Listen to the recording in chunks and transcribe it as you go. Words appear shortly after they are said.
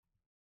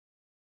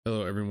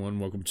Hello, everyone.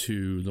 Welcome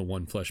to the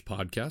One Flesh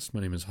Podcast.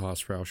 My name is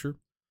Haas Rauscher.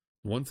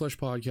 The One Flesh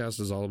Podcast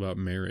is all about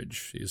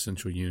marriage, the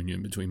essential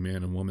union between man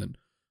and woman.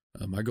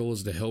 My goal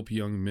is to help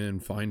young men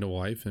find a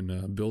wife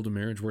and build a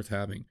marriage worth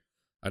having.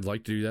 I'd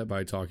like to do that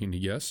by talking to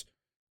guests,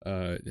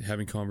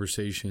 having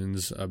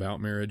conversations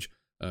about marriage,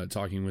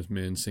 talking with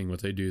men, seeing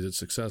what they do that's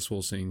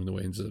successful, seeing the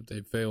ways that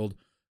they've failed,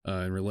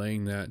 and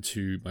relaying that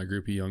to my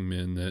group of young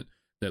men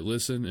that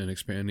listen, and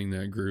expanding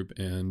that group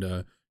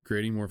and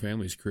creating more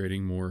families,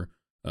 creating more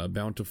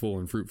bountiful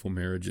and fruitful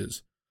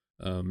marriages.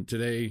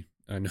 Today,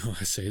 I know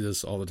I say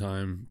this all the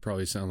time,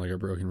 probably sound like a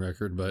broken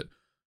record, but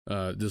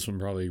this one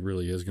probably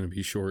really is going to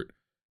be short.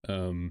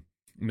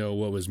 No,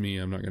 woe is me.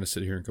 I'm not going to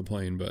sit here and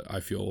complain, but I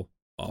feel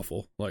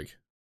awful, like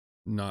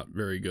not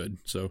very good.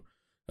 So,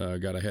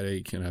 got a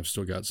headache and I've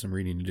still got some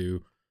reading to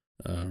do.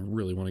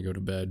 Really want to go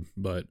to bed,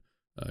 but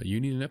you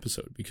need an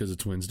episode because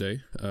it's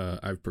Wednesday.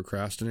 I've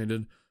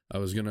procrastinated. I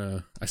was going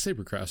to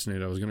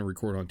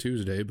record on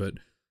Tuesday, but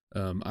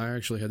I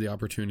actually had the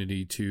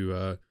opportunity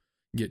to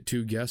get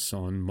two guests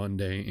on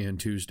Monday and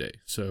Tuesday.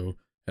 So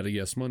had a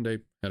guest Monday,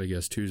 had a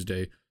guest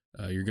Tuesday.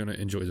 You're going to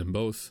enjoy them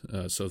both.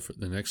 So for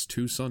the next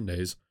 2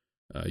 Sundays,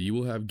 you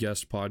will have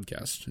guest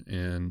podcasts.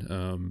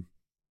 And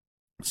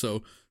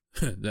so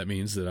that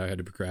means that I had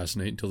to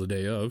procrastinate until the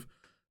day of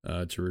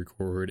to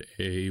record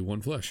a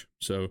One Flesh.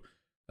 So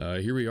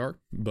here we are.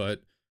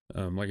 But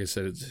like I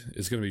said,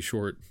 it's going to be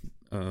short.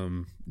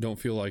 Don't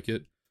feel like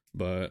it,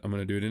 but I'm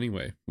going to do it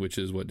anyway, which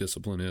is what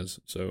discipline is.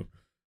 So,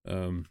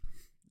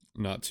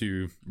 not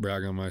to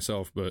brag on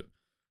myself, but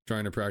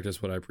trying to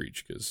practice what I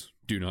preach, because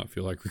do not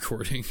feel like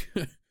recording.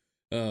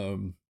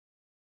 We're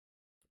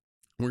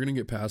going to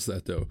get past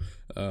that though,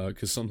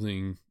 because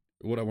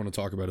what I want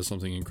to talk about is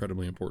something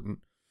incredibly important.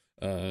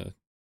 It's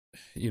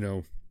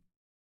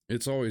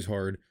always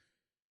hard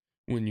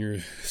when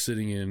you're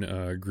sitting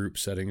in group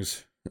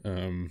settings.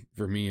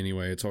 For me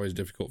anyway, it's always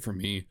difficult for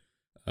me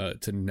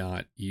to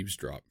not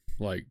eavesdrop,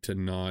 like to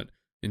not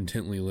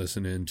intently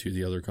listen into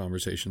the other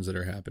conversations that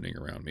are happening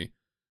around me.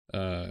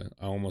 I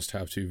almost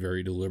have to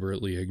very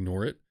deliberately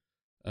ignore it.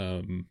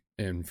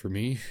 And for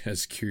me,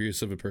 as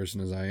curious of a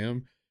person as I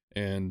am,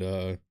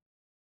 and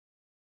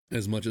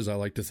as much as I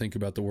like to think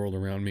about the world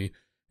around me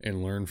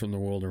and learn from the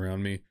world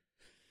around me,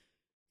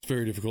 it's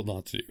very difficult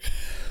not to do.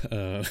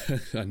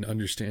 I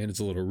understand it's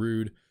a little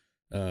rude.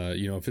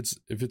 If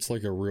it's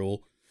like a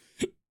real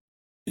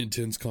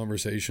intense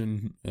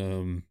conversation,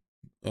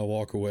 I'll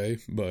walk away,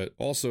 but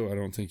also I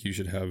don't think you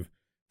should have, if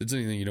it's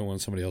anything you don't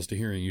want somebody else to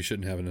hear, and you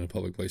shouldn't have it in a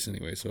public place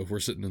anyway. So if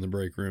we're sitting in the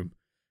break room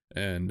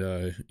and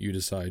you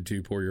decide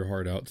to pour your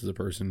heart out to the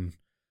person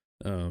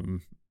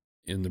in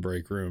the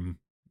break room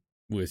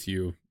with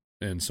you,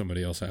 and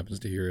somebody else happens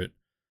to hear it,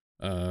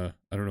 I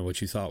don't know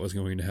what you thought was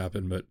going to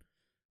happen, but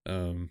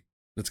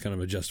that's kind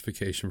of a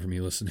justification for me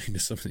listening to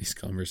some of these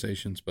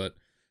conversations. But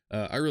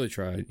I really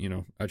try,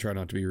 I try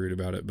not to be rude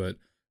about it, but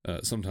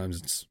sometimes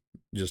it's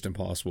just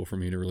impossible for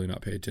me to really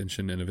not pay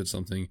attention. And if it's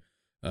something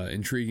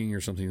intriguing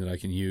or something that I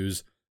can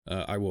use,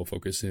 I will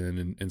focus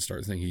in and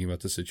start thinking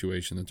about the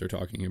situation that they're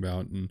talking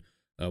about, and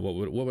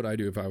what would I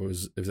do if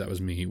that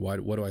was me?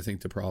 What do I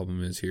think the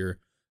problem is here?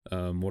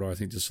 What do I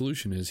think the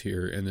solution is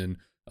here? And then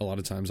a lot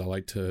of times I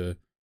like to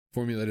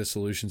formulate a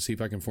solution, see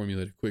if I can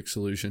formulate a quick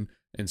solution,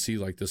 and see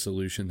like the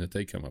solution that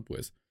they come up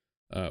with.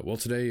 Well,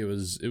 today it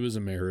was a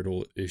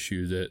marital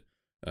issue that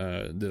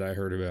I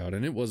heard about,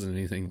 and it wasn't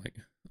anything like,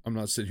 I'm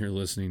not sitting here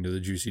listening to the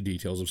juicy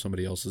details of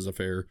somebody else's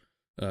affair,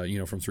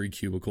 from 3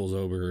 cubicles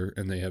over,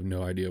 and they have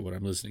no idea what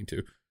I'm listening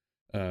to.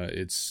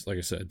 It's like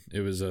I said,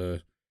 it was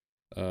a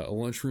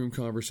lunchroom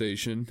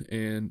conversation,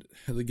 and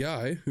the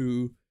guy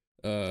who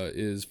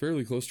is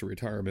fairly close to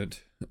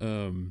retirement,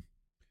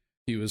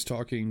 he was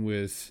talking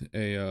with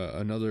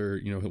another,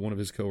 one of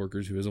his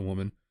coworkers who is a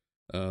woman.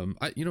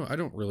 I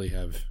don't really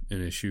have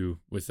an issue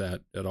with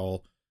that at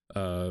all.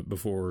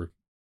 Before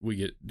we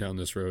get down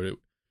this road,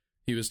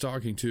 he was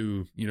talking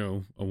to,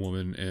 a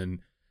woman, and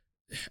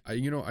I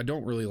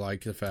don't really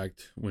like the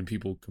fact when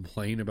people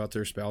complain about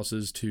their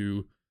spouses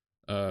to,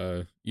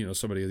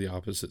 somebody of the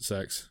opposite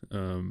sex.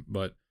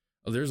 But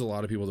there's a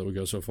lot of people that would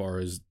go so far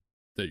as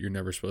that you're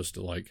never supposed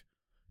to like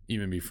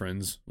even be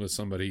friends with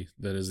somebody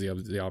that is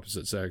the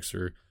opposite sex,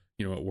 or,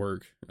 at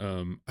work.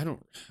 I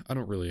don't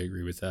really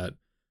agree with that.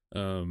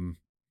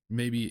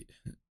 Maybe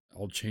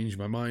I'll change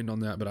my mind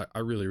on that, but I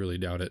really, really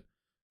doubt it.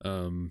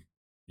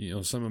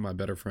 Some of my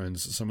better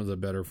friends, some of the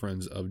better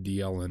friends of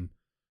D. Ellen,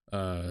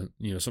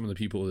 some of the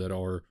people that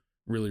are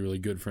really, really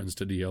good friends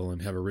to D. Ellen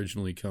have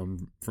originally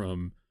come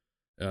from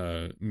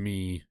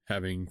me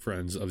having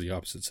friends of the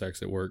opposite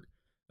sex at work.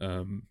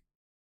 I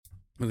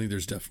think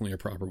there's definitely a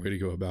proper way to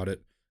go about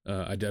it.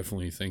 I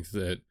definitely think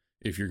that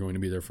if you're going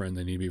to be their friend,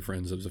 they need to be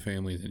friends of the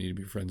family. They need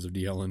to be friends of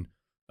D. Ellen.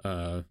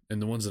 And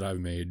the ones that I've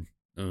made,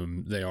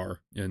 they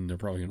are, and they're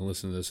probably going to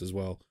listen to this as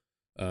well.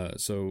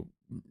 So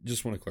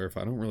just want to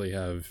clarify, I don't really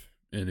have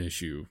an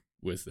issue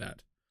with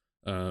that.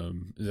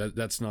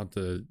 That's not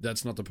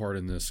the part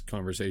in this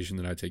conversation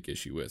that I take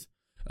issue with.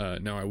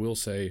 Now I will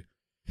say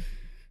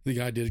the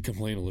guy did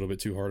complain a little bit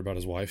too hard about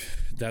his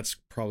wife. That's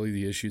probably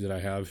the issue that I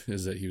have,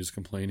 is that he was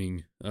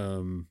complaining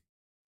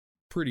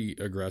pretty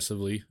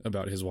aggressively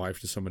about his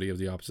wife to somebody of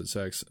the opposite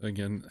sex.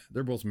 Again,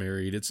 they're both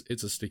married.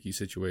 It's a sticky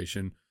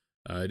situation.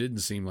 It didn't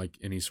seem like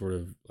any sort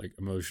of like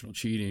emotional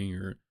cheating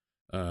or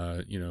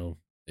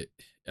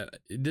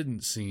it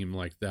didn't seem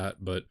like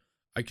that, but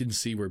I can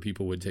see where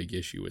people would take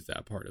issue with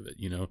that part of it.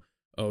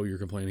 Oh, you're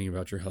complaining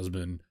about your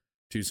husband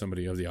to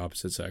somebody of the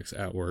opposite sex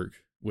at work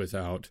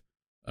without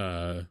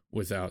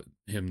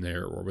him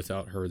there or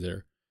without her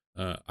there.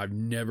 I've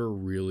never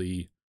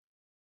really,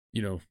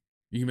 you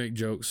can make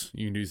jokes,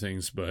 you can do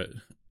things, but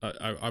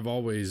I've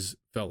always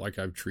felt like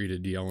I've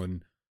treated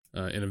Deellen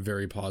in a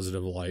very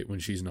positive light when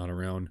she's not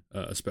around,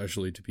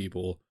 especially to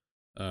people,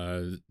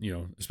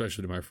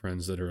 especially to my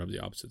friends that are of the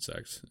opposite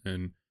sex.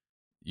 And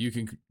you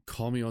can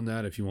call me on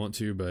that if you want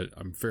to, but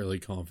I'm fairly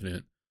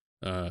confident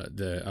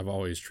that I've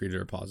always treated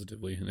her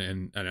positively.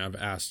 And I've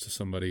asked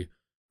somebody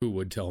who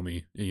would tell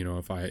me,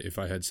 if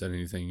I had said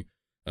anything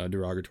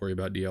derogatory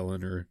about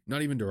Deellen, or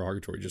not even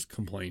derogatory, just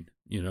complain,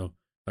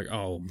 like,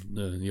 oh,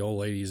 the old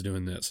lady's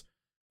doing this.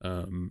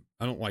 I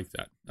don't like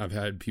that. I've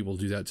had people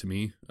do that to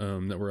me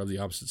that were of the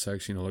opposite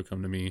sex. They'll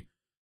come to me.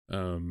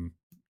 I'm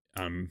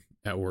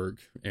at work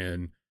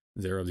and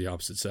they're of the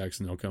opposite sex,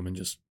 and they'll come and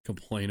just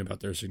complain about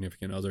their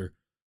significant other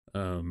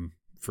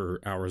for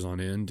hours on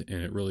end,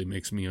 and it really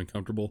makes me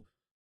uncomfortable.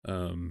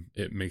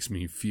 It makes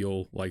me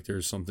feel like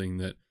there's something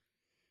that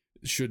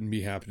shouldn't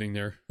be happening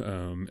there.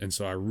 And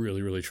so I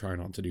really, really try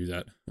not to do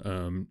that.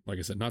 Like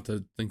I said,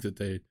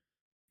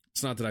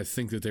 it's not that I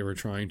think that they were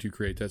trying to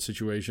create that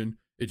situation.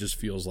 It just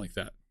feels like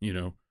that,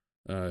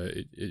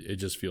 it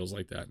just feels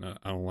like that. And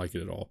I don't like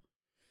it at all.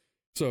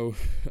 So,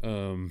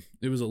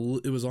 it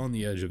was on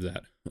the edge of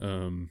that.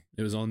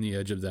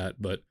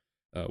 But,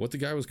 what the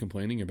guy was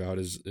complaining about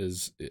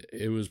is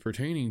it was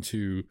pertaining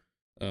to,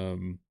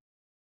 health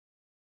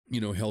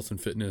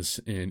and fitness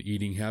and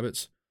eating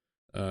habits.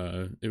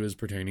 It was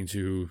pertaining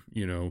to,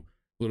 a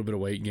little bit of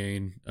weight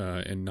gain,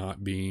 and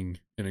not being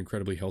an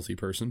incredibly healthy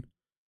person.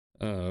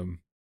 And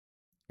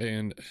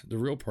the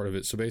real part of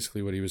it, so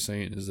basically what he was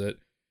saying is that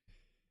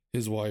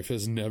his wife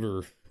has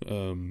never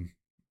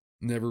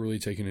really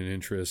taken an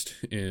interest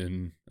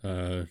in,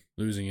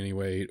 losing any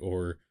weight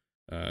or,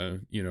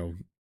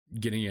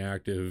 getting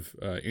active,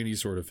 any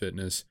sort of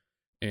fitness,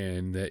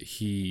 and that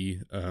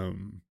he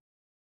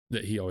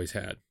always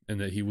had,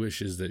 and that he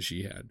wishes that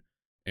she had.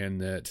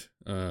 And that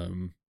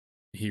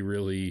he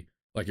really,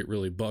 like, it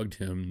really bugged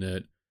him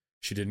that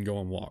she didn't go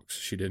on walks.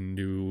 She didn't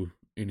do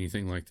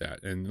anything like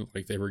that. And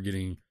like, they were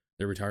getting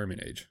their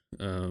retirement age,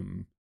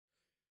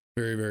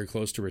 very, very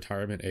close to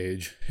retirement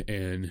age.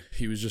 And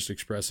he was just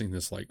expressing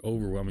this like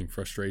overwhelming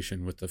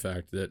frustration with the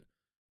fact that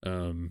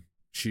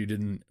she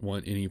didn't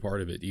want any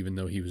part of it, even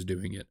though he was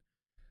doing it.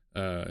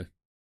 And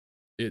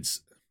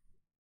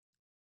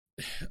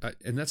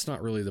that's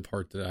not really the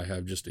part that I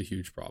have just a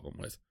huge problem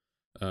with.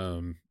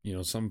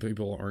 Some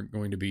people aren't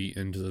going to be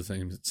into the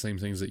same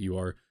things that you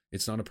are.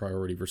 It's not a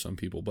priority for some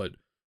people, but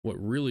what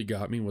really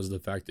got me was the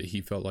fact that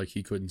he felt like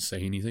he couldn't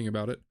say anything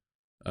about it.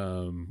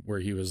 Where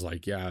he was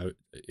like, yeah,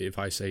 if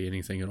I say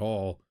anything at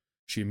all,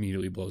 she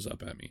immediately blows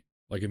up at me,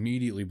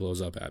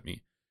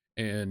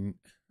 And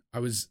I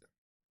was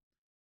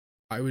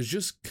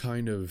just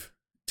kind of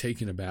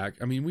taken aback.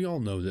 I mean, we all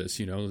know this,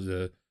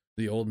 the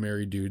old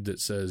married dude that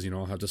says,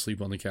 I'll have to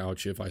sleep on the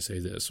couch if I say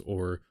this,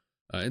 or,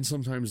 and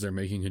sometimes they're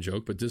making a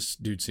joke, but this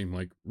dude seemed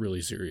like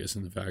really serious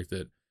in the fact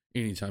that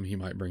anytime he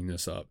might bring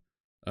this up,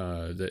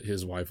 that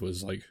his wife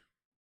was like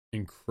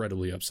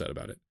incredibly upset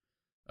about it.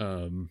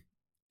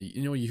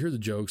 You hear the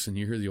jokes and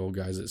you hear the old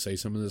guys that say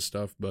some of this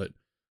stuff, but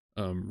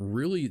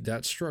really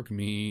that struck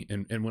me.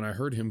 And when I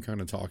heard him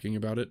kind of talking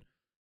about it,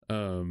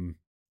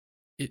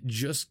 it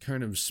just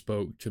kind of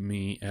spoke to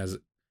me as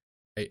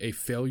a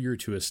failure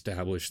to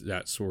establish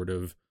that sort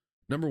of,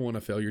 number one,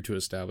 a failure to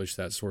establish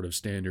that sort of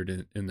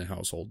standard in the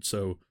household.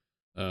 So,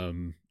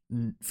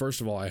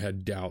 first of all, I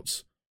had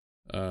doubts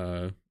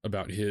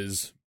about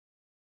his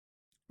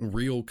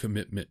real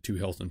commitment to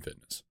health and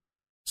fitness.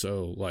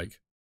 So, like,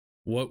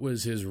 what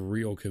was his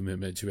real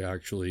commitment to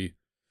actually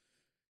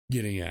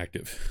getting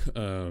active?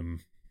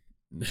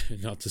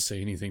 Not to say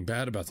anything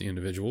bad about the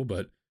individual,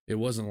 but it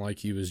wasn't like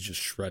he was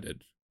just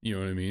shredded. You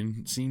know what I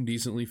mean? Seemed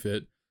decently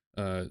fit.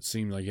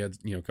 Seemed like he had,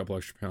 a couple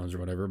extra pounds or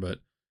whatever, but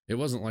it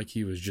wasn't like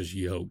he was just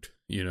yoked,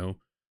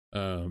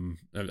 I've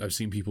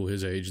seen people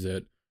his age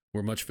that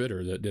were much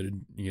fitter, that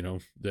did,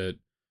 that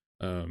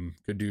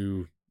could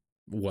do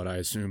what I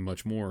assume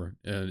much more.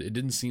 And it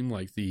didn't seem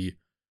like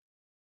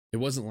it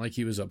wasn't like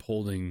he was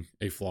upholding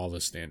a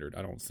flawless standard,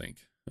 I don't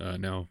think.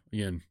 Now,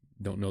 again,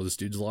 don't know this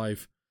dude's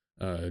life.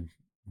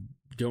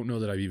 Don't know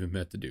that I've even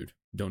met the dude.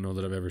 Don't know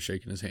that I've ever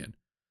shaken his hand,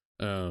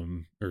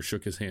 or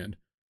shook his hand.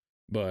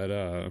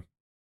 But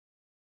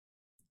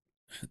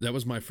that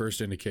was my first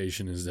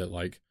indication, is that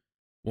like,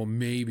 well,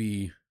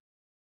 maybe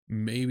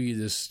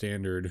this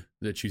standard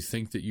that you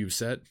think that you've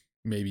set,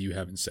 maybe you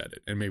haven't set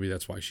it. And maybe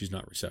that's why she's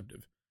not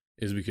receptive,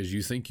 is because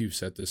you think you've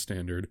set this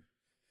standard.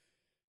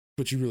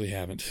 but you really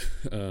haven't.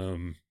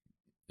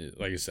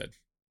 Like I said,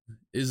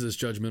 is this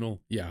judgmental?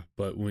 Yeah,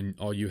 but when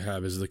all you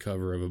have is the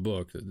cover of a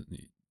book,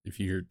 if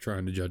you're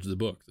trying to judge the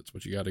book, that's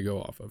what you got to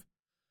go off of.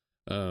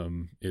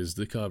 Is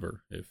the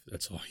cover, if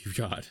that's all you've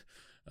got.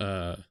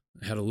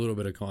 Had a little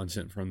bit of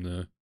content from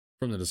the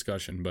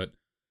discussion, but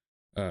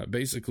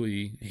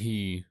basically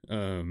he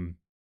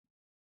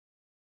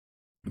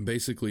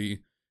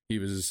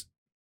was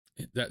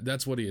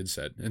that's what he had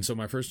said. And so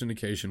my first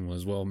indication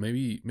was, well,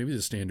 maybe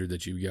the standard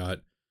that you've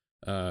got,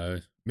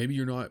 maybe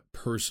you're not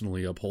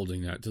personally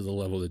upholding that to the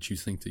level that you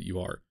think that you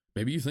are.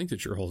 Maybe you think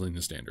that you're holding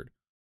the standard.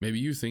 Maybe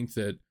you think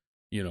that,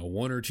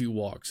 1 or 2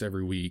 walks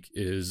every week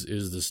is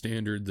the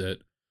standard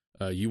that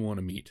you want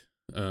to meet.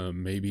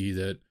 Maybe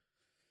you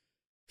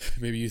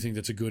think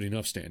that's a good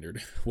enough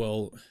standard.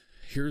 Well,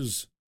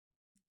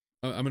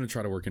 I'm going to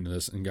try to work into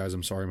this. And guys,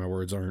 I'm sorry, my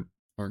words aren't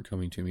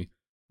coming to me.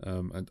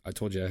 I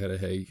told you I had a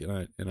headache,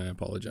 and I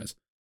apologize.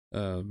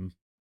 Okay.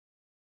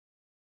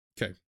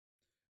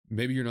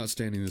 Maybe you're not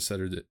standing the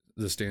standard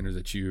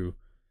that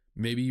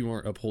maybe you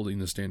aren't upholding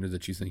the standard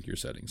that you think you're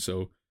setting.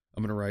 So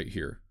I'm going to write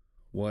here,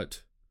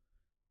 what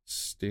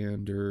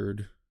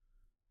standard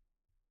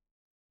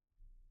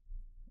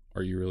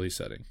are you really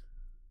setting?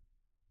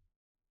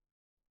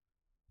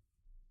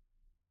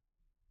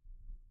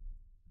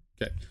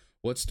 Okay.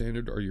 What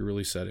standard are you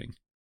really setting?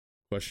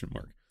 Question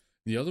mark.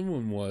 The other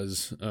one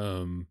was,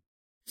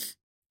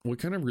 what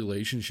kind of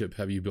relationship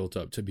have you built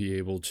up to be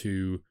able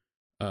to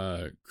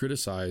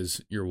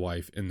criticize your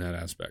wife in that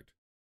aspect?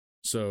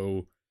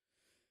 So,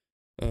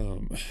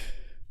 Dylan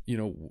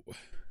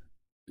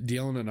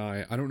and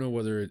I don't know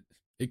whether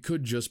it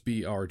could just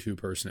be our two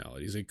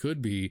personalities. It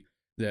could be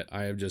that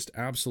I have just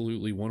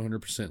absolutely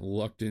 100%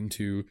 lucked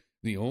into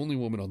the only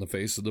woman on the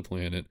face of the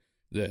planet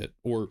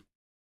or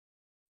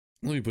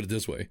let me put it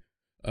this way.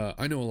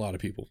 I know a lot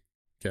of people.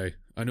 Okay.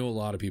 I know a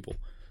lot of people.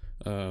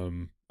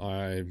 I'm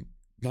not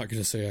going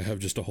to say I have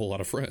just a whole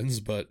lot of friends,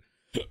 but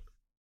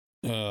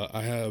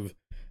I have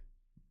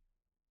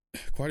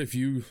quite a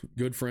few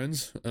good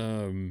friends.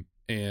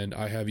 And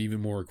I have even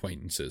more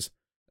acquaintances,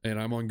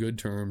 and I'm on good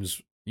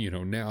terms,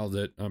 now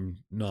that I'm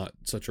not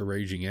such a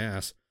raging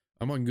ass.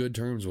 I'm on good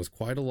terms with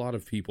quite a lot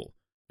of people.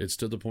 It's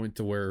to the point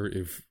to where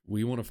if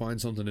we want to find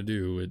something to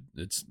do,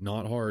 it's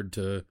not hard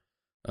to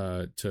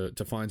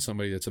find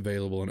somebody that's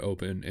available and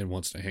open and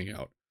wants to hang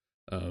out.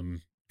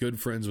 Good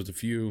friends with a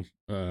few.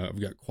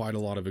 I've got quite a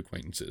lot of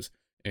acquaintances,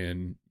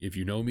 and if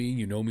you know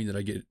me that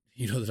I get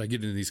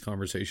into these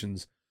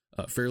conversations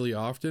fairly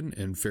often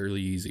and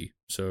fairly easy.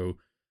 So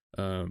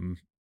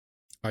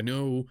I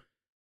know,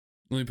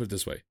 let me put it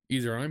this way.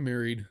 Either I'm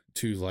married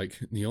to like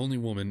the only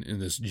woman in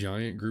this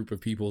giant group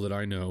of people that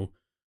I know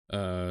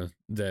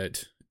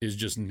that is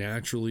just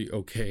naturally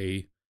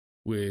okay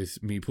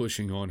with me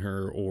pushing on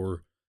her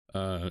or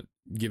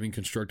giving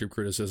constructive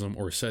criticism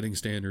or setting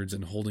standards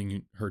and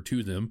holding her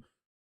to them,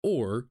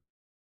 or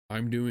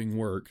I'm doing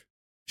work,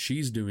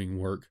 she's doing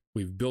work,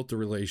 we've built the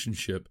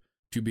relationship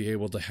to be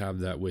able to have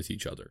that with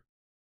each other.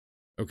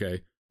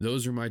 Okay,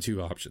 those are my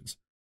two options.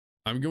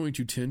 I'm going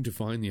to tend to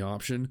find the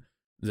option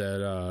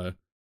that,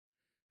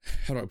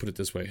 how do I put it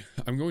this way?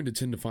 I'm going to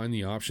tend to find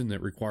the option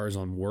that requires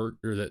on work,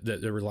 or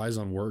that relies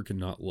on work and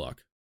not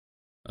luck.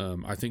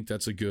 I think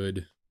that's a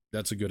good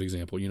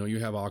example. You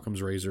have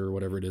Occam's razor or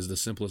whatever it is. The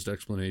simplest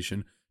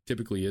explanation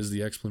typically is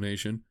the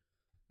explanation.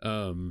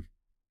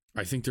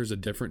 I think there's a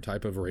different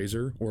type of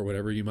razor, or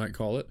whatever you might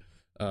call it,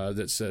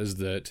 that says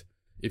that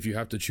if you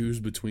have to choose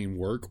between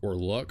work or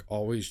luck,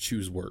 always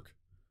choose work.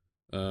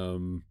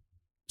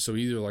 So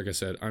either, like I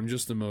said, I'm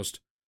just the most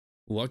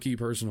lucky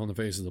person on the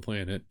face of the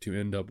planet to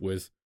end up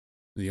with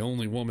the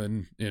only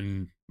woman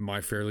in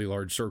my fairly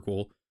large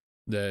circle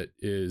that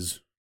is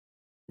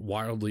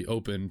wildly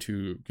open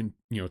to,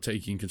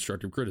 taking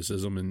constructive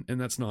criticism. And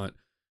that's not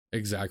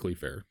exactly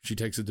fair. She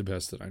takes it the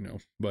best that I know.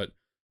 But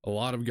a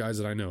lot of guys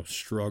that I know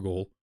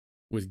struggle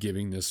with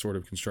giving this sort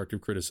of constructive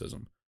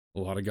criticism.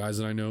 A lot of guys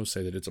that I know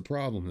say that it's a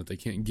problem, that they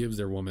can't give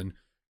their woman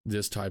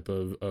this type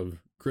of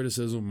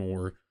criticism,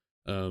 or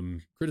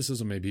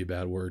criticism may be a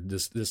bad word.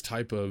 This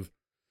type of,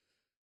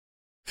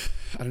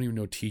 I don't even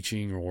know,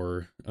 teaching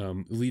or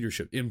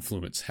leadership,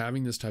 influence,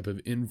 having this type of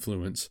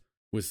influence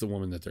with the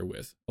woman that they're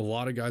with. A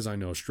lot of guys I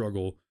know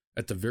struggle,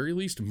 at the very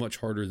least, much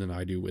harder than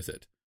I do with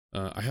it.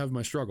 I have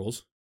my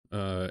struggles,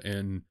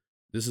 and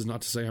this is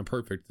not to say I'm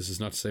perfect. This is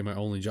not to say my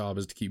only job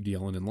is to keep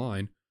Dylan in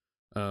line.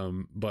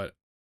 But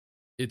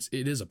it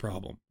is a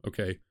problem.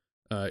 Okay.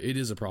 It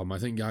is a problem. I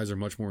think guys are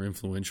much more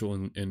influential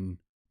and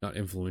not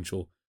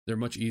influential. They're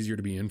much easier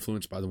to be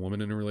influenced by the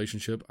woman in a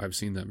relationship. I've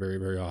seen that very,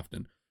 very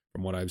often.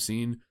 From what I've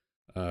seen,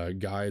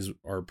 guys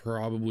are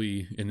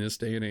probably, in this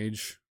day and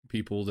age,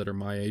 people that are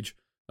my age,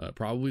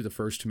 probably the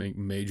first to make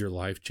major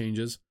life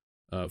changes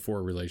for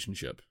a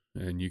relationship.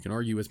 And you can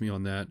argue with me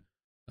on that.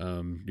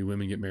 Do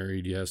women get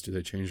married? Yes. Do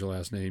they change their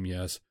last name?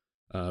 Yes.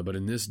 But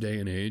in this day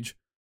and age,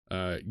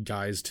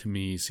 guys to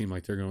me seem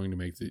like they're going to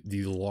make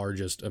the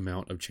largest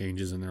amount of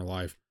changes in their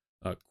life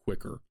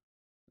quicker.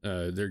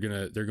 They're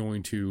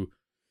going to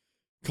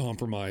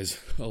compromise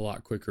a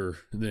lot quicker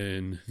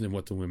than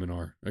what the women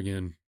are.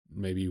 Again,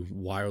 maybe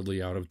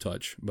wildly out of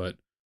touch, but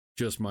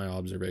just my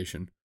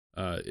observation.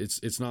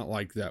 It's not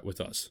like that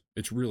with us.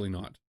 It's really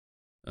not.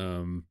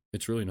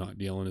 It's really not.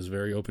 Deanna is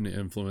very open to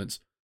influence.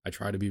 I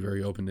try to be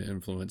very open to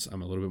influence.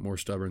 I'm a little bit more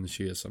stubborn than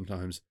she is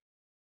sometimes.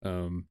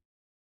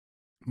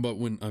 But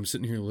when I'm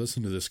sitting here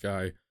listening to this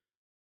guy,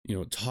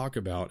 talk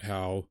about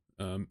how,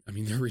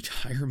 their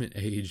retirement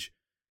age,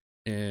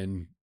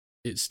 and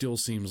it still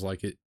seems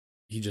like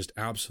he just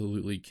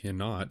absolutely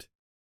cannot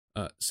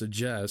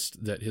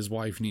suggest that his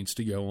wife needs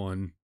to go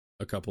on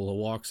a couple of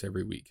walks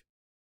every week.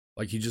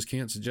 Like, he just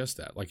can't suggest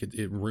that. Like,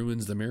 it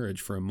ruins the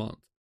marriage for a month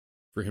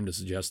for him to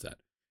suggest that.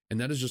 And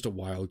that is just a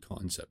wild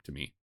concept to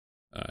me.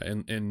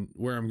 And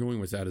where I'm going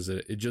with that is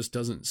that it just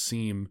doesn't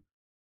seem,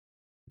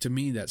 to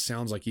me, that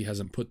sounds like he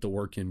hasn't put the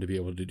work in to be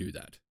able to do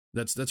that.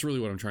 That's really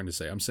what I'm trying to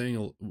say. I'm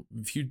saying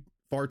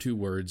far too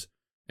words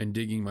and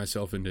digging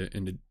myself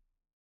into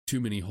too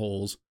many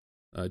holes,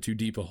 too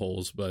deep of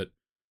holes. But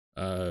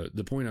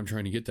the point I'm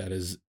trying to get at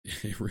is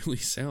it really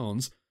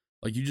sounds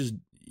like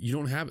you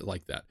don't have it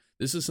like that.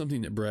 This is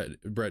something that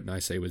Brett and I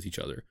say with each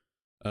other.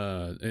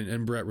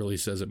 And Brett really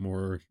says it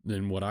more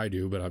than what I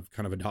do, but I've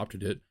kind of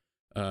adopted it.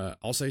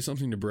 I'll say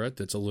something to Brett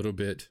that's a little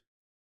bit,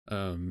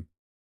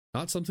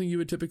 not something you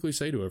would typically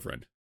say to a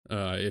friend.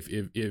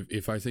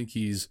 If I think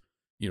he's,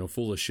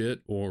 full of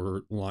shit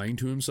or lying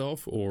to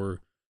himself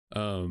or,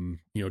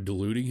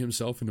 deluding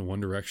himself into one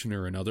direction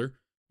or another,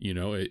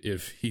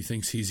 if he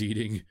thinks he's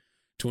eating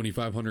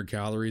 2,500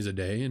 calories a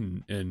day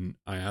and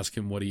I ask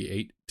him what he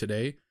ate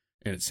today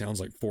and it sounds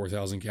like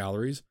 4,000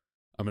 calories,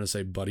 I'm going to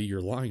say, buddy,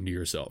 you're lying to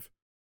yourself.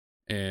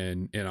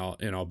 And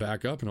I'll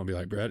back up and I'll be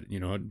like, Brett,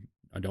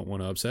 I don't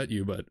want to upset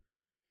you, but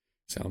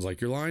sounds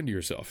like you're lying to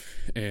yourself.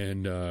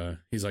 And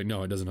he's like,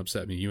 no, it doesn't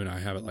upset me. You and I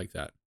have it like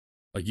that.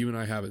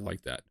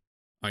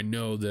 I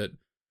know that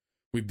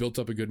we've built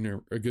up a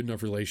good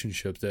enough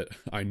relationship that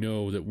I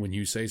know that when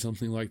you say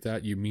something like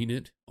that, you mean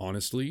it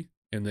honestly,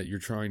 and that you're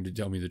trying to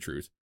tell me the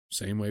truth.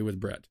 Same way with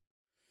Brett.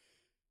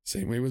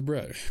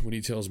 When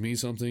he tells me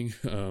something,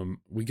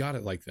 we got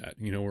it like that.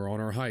 We're on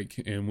our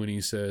hike, and when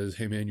he says,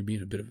 hey man, you're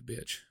being a bit of a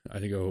bitch, I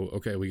think, oh,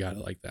 okay, we got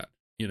it like that.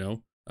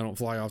 I don't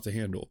fly off the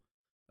handle.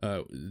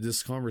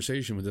 This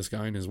conversation with this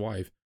guy and his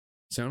wife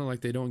sounded like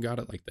they don't got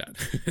it like that.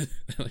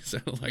 It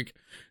sounded like,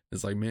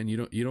 it's like, man, you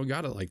don't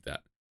got it like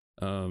that.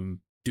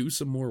 Do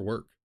some more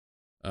work.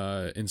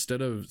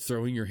 Instead of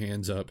throwing your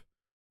hands up,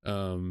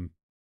 and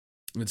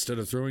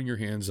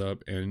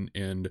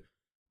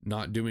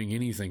not doing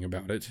anything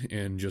about it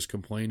and just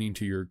complaining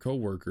to your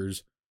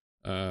coworkers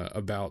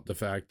about the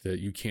fact that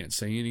you can't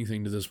say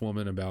anything to this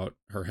woman about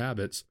her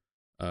habits,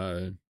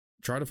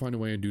 try to find a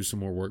way and do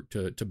some more work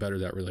to better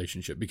that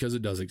relationship, because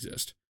it does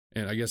exist.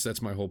 And I guess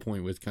that's my whole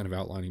point with kind of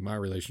outlining my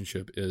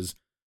relationship, is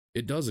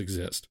it does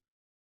exist.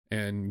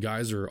 And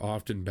guys are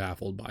often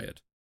baffled by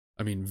it.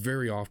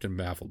 Very often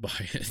baffled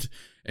by it.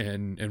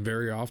 And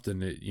very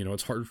often,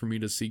 it's hard for me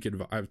to seek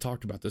advice. I've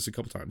talked about this a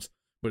couple times,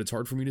 but it's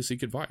hard for me to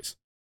seek advice.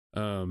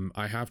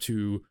 I have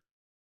to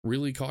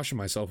really caution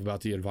myself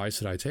about the advice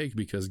that I take,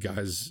 because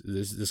guys,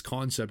 this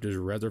concept is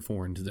rather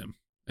foreign to them,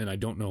 and I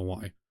don't know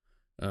why.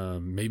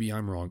 Maybe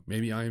I'm wrong.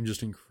 Maybe I am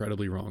just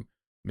incredibly wrong.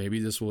 Maybe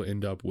this will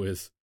end up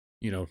with,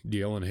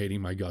 Deanna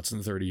hating my guts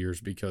in 30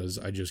 years because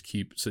I just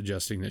keep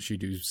suggesting that she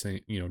do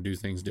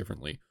things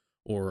differently,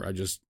 or I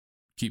just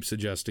keep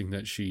suggesting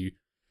that she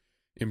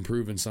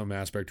improve in some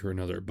aspect or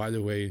another. By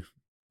the way,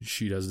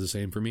 she does the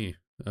same for me.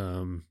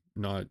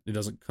 It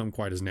doesn't come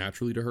quite as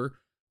naturally to her.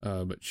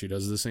 But she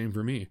does the same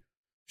for me.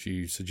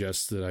 She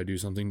suggests that I do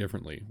something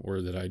differently,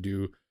 or that I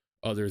do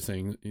other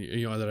things,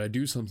 that I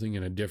do something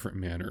in a different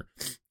manner.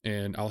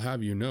 And I'll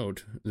have you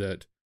note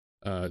that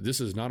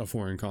this is not a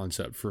foreign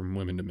concept from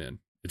women to men.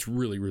 It's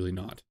really, really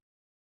not.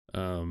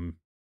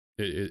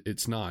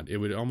 It's not.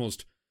 It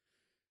almost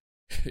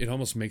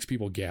makes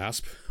people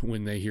gasp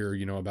when they hear,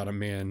 about a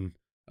man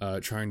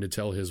trying to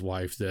tell his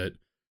wife that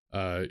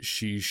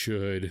she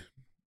should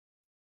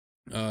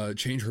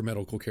change her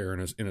medical care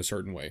in a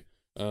certain way.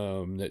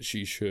 That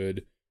she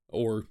should,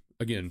 or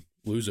again,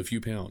 lose a few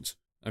pounds.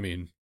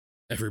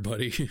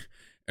 Everybody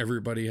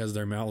has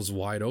their mouths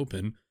wide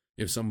open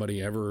if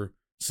somebody ever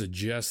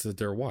suggests that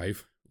their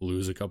wife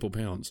lose a couple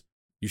pounds.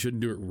 You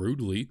shouldn't do it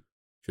rudely.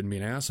 Shouldn't be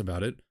an ass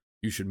about it.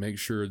 You should make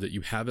sure that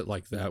you have it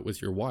like that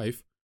with your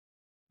wife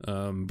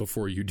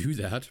before you do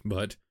that.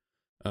 But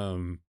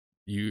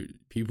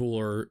people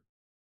are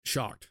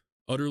shocked,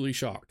 utterly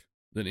shocked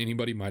that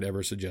anybody might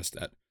ever suggest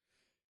that.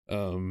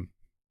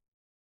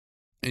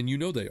 And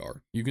they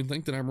are. You can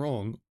think that I'm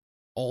wrong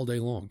all day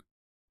long,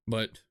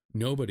 but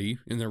nobody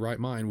in their right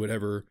mind would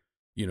ever,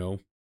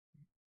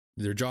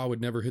 their jaw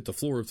would never hit the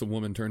floor if the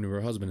woman turned to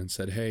her husband and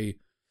said, hey,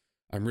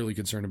 I'm really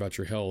concerned about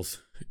your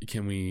health.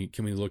 Can we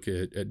look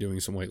at doing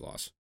some weight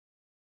loss?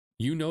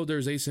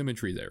 There's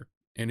asymmetry there.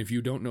 And if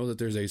you don't know that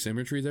there's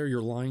asymmetry there,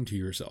 you're lying to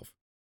yourself.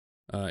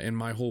 And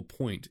my whole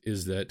point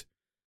is that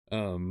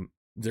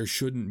there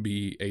shouldn't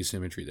be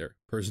asymmetry there.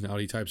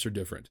 Personality types are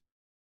different.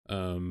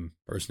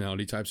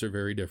 Personality types are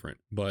very different.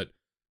 But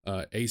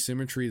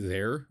Asymmetry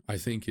there, I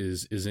think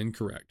is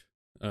incorrect.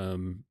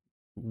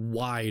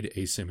 Wide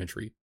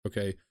asymmetry.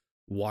 Okay.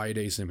 Wide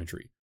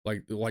asymmetry.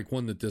 Like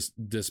one that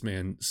this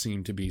man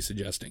seemed to be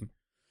suggesting.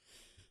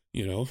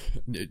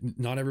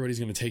 Not everybody's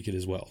going to take it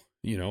as well.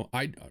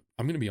 I'm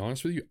going to be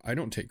honest with you. I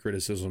don't take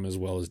criticism as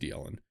well as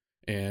D'Ellen,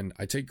 and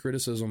I take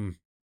criticism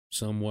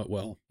somewhat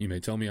well. You may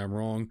tell me I'm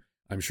wrong.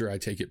 I'm sure I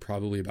take it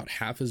probably about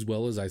half as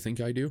well as I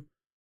think I do.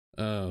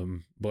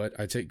 But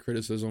I take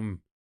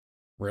criticism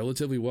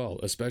relatively well,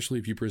 especially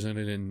if you present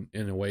it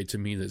in a way to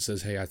me that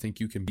says, hey, I think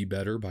you can be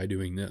better by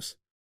doing this.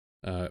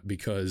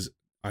 Because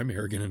I'm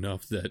arrogant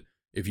enough that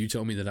if you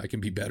tell me that I can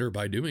be better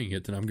by doing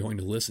it, then I'm going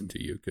to listen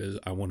to you because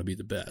I want to be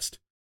the best.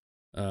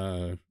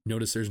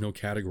 Notice there's no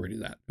category to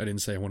that. I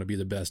didn't say I want to be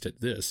the best at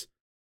this.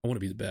 I want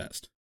to be the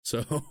best.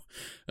 So,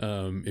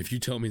 if you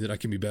tell me that I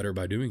can be better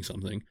by doing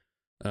something,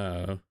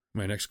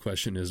 my next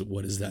question is,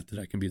 what is that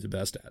I can be the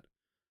best at?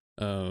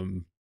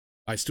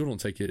 I still don't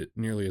take it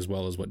nearly as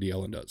well as what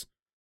D'Ellen does.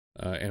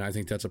 And I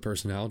think that's a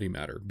personality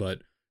matter.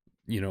 But,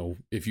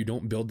 if you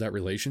don't build that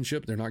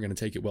relationship, they're not going to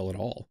take it well at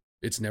all.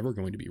 It's never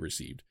going to be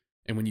received.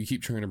 And when you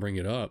keep trying to bring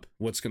it up,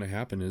 what's going to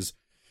happen is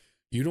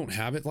you don't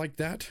have it like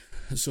that,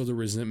 so the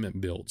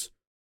resentment builds.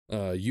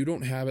 You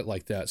don't have it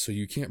like that, so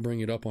you can't bring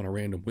it up on a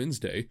random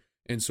Wednesday.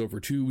 And so for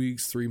 2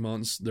 weeks, 3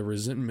 months, the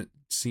resentment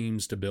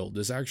seems to build.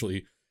 This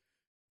actually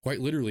quite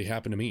literally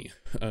happened to me.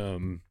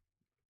 And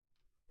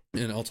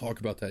I'll talk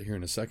about that here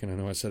in a second. I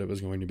know I said it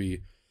was going to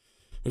be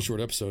a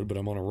short episode, but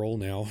I'm on a roll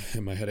now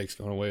and my headache's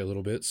gone away a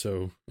little bit.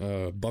 So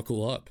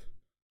buckle up.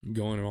 I'm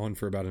going on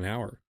for about an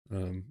hour.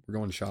 We're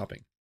going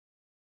shopping.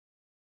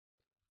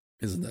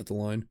 Isn't that the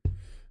line?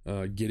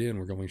 Get in,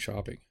 we're going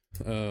shopping.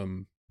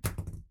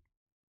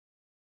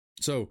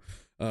 So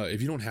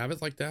if you don't have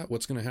it like that,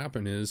 what's going to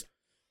happen is,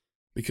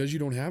 because you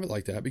don't have it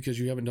like that, because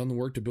you haven't done the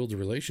work to build the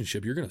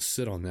relationship, you're going to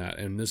sit on that.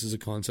 And this is a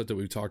concept that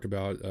we've talked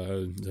about,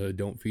 the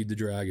don't feed the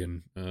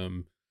dragon.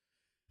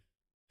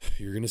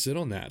 You're going to sit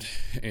on that,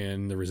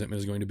 and the resentment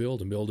is going to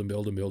build and build and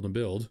build and build and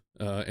build.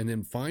 And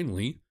then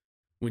finally,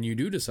 when you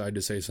do decide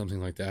to say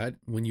something like that,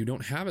 when you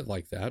don't have it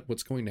like that,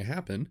 what's going to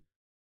happen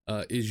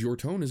is your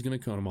tone is going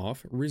to come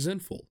off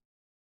resentful.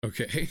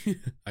 Okay.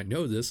 I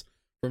know this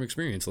from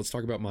experience. Let's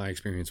talk about my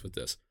experience with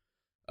this.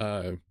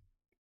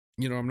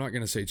 I'm not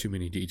going to say too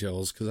many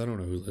details because I don't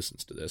know who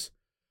listens to this.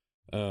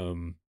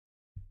 And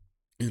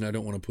I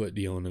don't want to put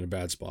D'Ellen in a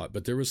bad spot,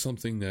 but there was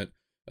something that,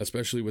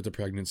 especially with the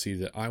pregnancy,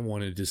 that I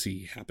wanted to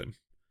see happen.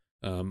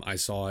 I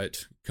saw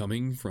it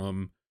coming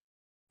from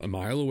a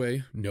mile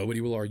away.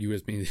 Nobody will argue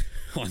with me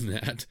on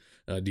that.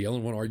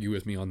 D'Ellen won't argue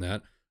with me on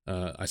that.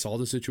 I saw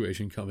the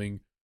situation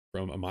coming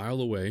from a mile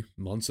away,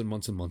 months and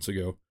months and months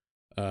ago.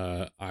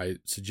 I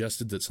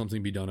suggested that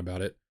something be done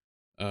about it.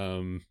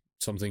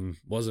 Something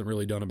wasn't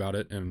really done about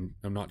it, and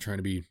I'm not trying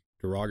to be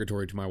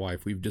derogatory to my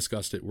wife. We've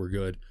discussed it. We're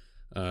good.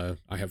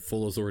 I have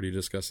full authority to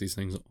discuss these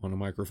things on a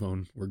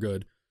microphone. We're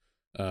good.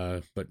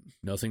 But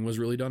nothing was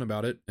really done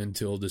about it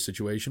until the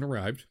situation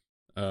arrived.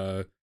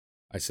 I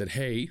said,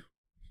 hey,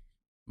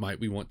 might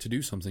we want to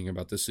do something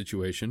about this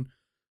situation?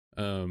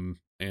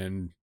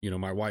 And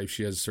my wife,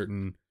 she has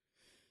certain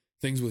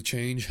things with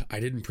change. I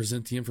didn't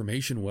present the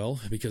information well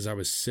because I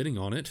was sitting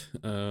on it,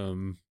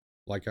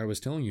 like I was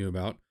telling you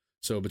about.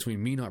 So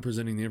between me not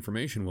presenting the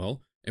information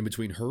well and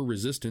between her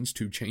resistance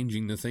to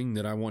changing the thing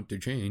that I want to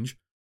change,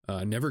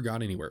 never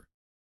got anywhere.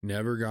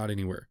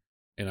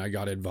 And I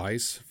got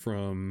advice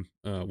from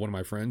one of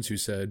my friends who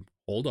said,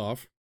 hold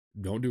off,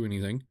 don't do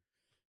anything.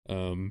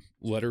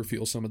 Let her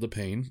feel some of the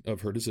pain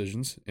of her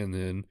decisions, and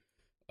then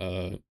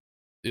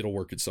it'll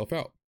work itself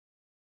out.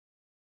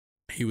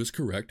 He was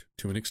correct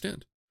to an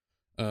extent.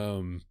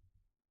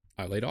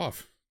 I laid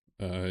off.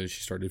 She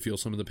started to feel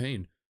some of the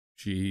pain.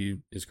 She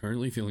is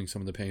currently feeling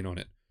some of the pain on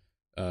it.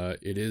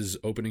 It is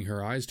opening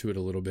her eyes to it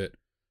a little bit,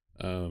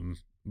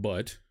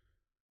 but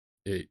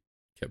it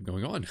kept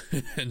going on.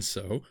 And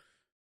so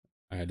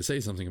I had to say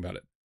something about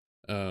it.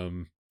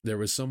 It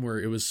was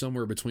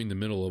somewhere between the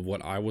middle of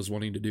what I was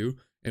wanting to do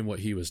and what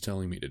he was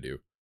telling me to do.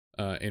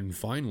 And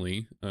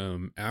finally,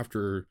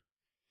 after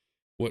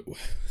what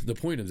the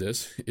point of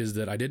this is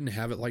that I didn't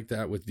have it like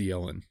that with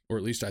D'Ellen, or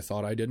at least I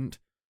thought I didn't.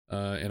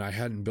 And I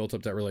hadn't built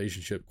up that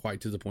relationship quite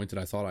to the point that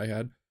I thought I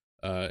had.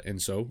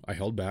 And so I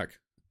held back.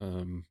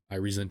 I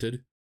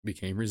resented,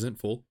 became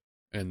resentful.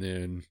 And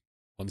then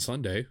on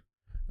Sunday,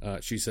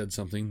 she said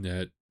something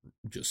that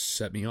just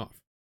set me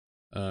off.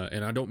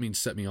 And I don't mean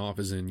set me off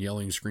as in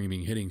yelling,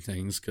 screaming, hitting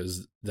things,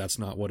 because that's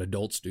not what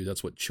adults do.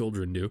 That's what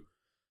children do.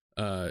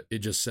 It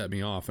just set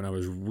me off, and I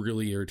was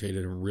really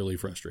irritated and really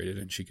frustrated,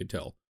 and she could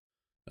tell.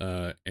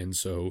 And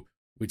so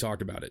we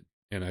talked about it,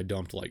 and I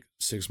dumped like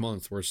 6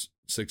 months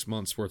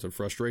worth of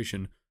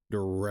frustration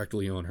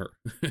directly on her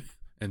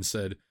and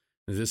said,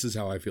 this is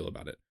how I feel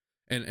about it.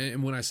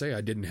 And when I say I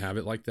didn't have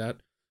it like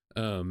that,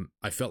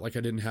 I felt like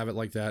I didn't have it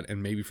like that.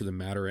 And maybe for the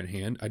matter at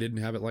hand, I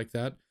didn't have it like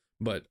that.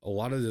 But a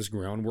lot of this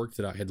groundwork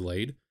that I had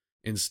laid,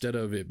 instead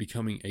of it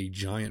becoming a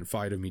giant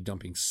fight of me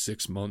dumping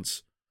 6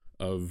 months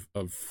of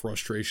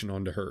frustration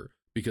onto her,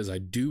 because I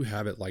do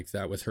have it like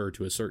that with her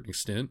to a certain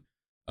extent.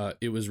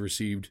 It was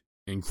received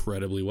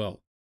incredibly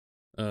well.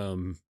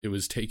 It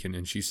was taken,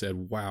 and she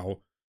said, wow,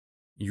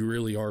 you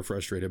really are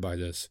frustrated by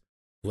this.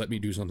 Let me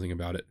do something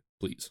about it,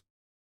 please.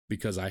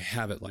 Because I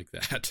have it like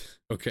that.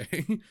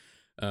 Okay.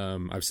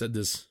 I've said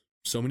this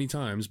so many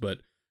times, but,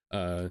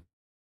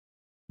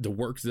 the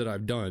work that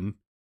I've done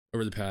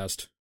over the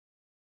past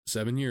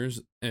 7 years,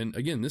 and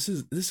again, this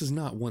is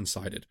not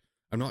one-sided.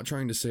 I'm not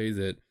trying to say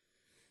that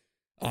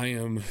I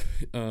am,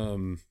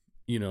 I'm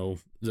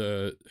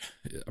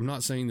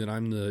not saying that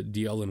I'm the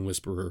DLN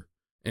whisperer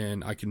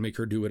and I can make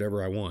her do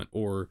whatever I want,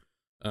 or,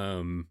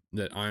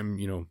 that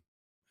I'm,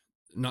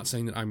 not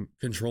saying that I'm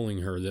controlling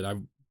her, that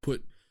I've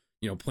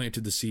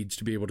planted the seeds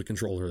to be able to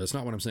control her. That's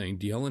not what I'm saying.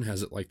 DLN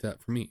has it like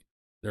that for me.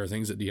 There are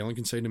things that DLN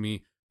can say to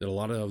me that a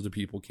lot of other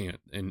people can't,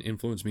 and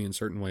influence me in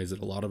certain ways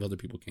that a lot of other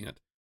people can't.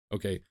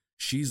 Okay,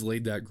 she's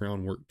laid that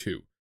groundwork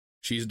too.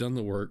 She's done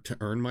the work to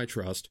earn my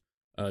trust,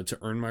 to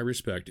earn my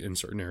respect in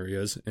certain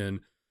areas, and,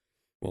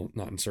 well,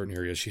 not in certain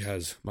areas. She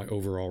has my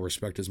overall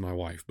respect as my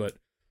wife, but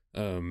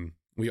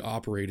we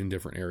operate in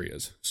different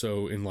areas.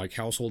 So in like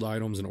household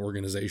items and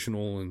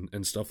organizational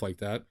and stuff like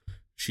that,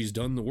 she's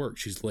done the work.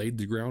 She's laid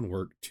the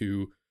groundwork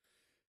to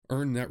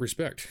earn that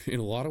respect. In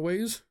a lot of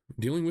ways,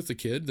 dealing with the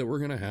kid that we're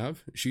going to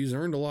have, she's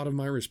earned a lot of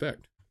my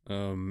respect,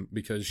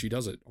 because she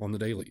does it on the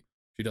daily.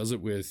 She does it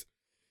with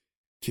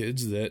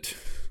kids that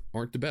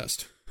aren't the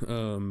best,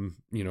 and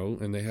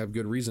they have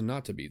good reason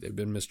not to be. They've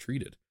been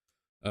mistreated.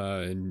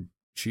 And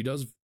she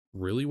does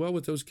really well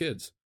with those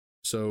kids.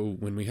 So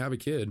when we have a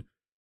kid,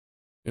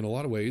 in a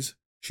lot of ways,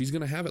 she's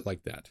going to have it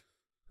like that.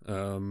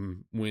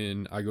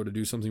 When I go to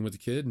do something with the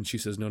kid and she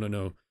says,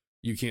 no,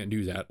 you can't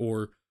do that.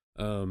 Or,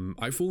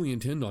 I fully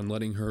intend on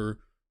letting her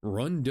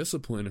run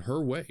discipline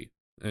her way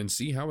and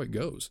see how it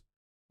goes.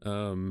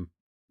 This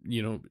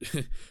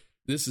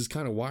is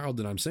kind of wild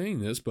that I'm saying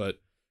this, but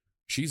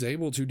she's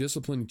able to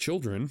discipline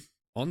children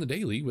on the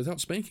daily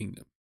without spanking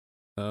them.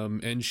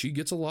 And she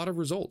gets a lot of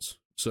results.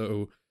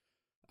 So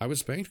I was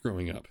spanked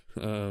growing up,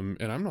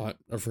 and I'm not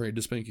afraid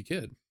to spank a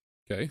kid.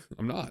 Okay,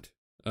 I'm not.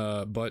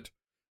 But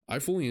I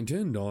fully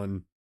intend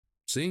on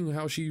seeing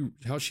how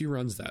she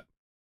runs that.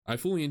 I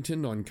fully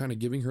intend on kind of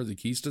giving her the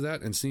keys to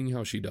that and seeing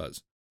how she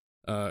does.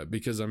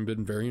 Because I've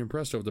been very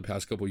impressed over the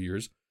past couple of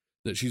years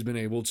that she's been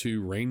able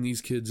to rein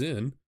these kids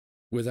in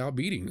without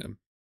beating them,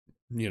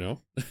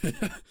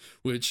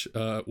 which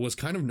was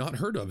kind of not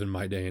heard of in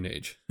my day and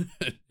age.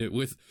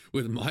 With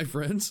my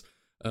friends,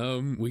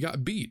 we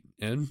got beat,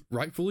 and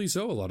rightfully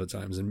so a lot of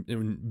times.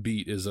 And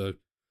beat is a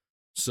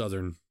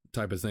Southern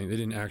type of thing. They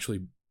didn't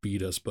actually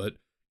beat us, but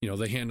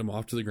they hand them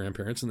off to the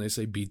grandparents and they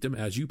say, beat them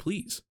as you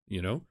please,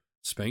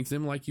 spank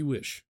them like you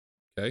wish.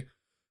 Okay.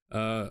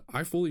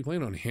 I fully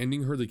plan on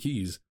handing her the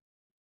keys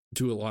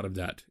to a lot of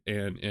that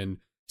and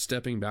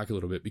stepping back a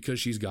little bit because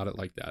she's got it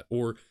like that.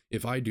 Or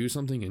if I do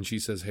something and she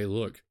says, hey,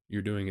 look,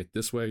 you're doing it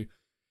this way.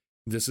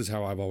 This is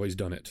how I've always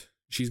done it.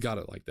 She's got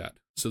it like that.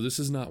 So this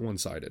is not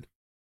one-sided.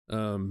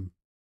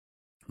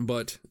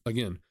 But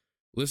again,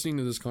 listening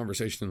to this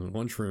conversation in the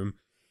lunchroom,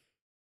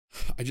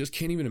 I just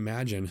can't even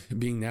imagine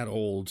being that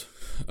old.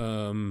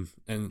 And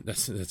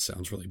that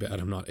sounds really bad.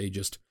 I'm not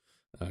ageist.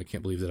 I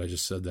can't believe that I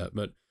just said that,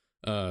 but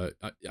I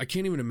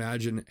can't even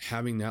imagine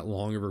having that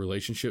long of a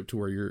relationship to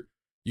where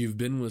you've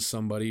been with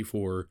somebody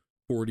for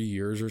 40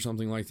 years or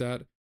something like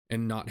that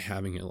and not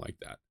having it like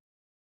that.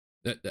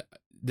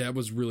 That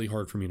was really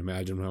hard for me to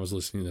imagine when I was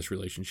listening to this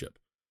relationship.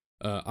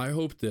 I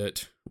hope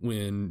that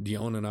when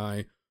Dion and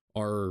I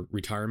are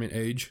retirement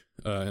age,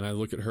 and I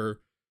look at her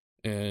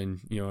and,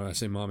 I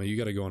say, Mama, you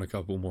got to go on a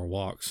couple more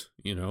walks,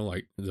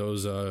 like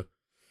those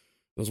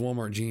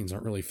Walmart jeans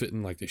aren't really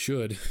fitting like they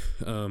should.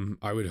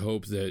 I would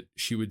hope that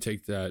she would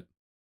take that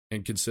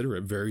and consider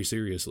it very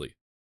seriously,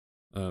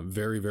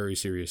 very, very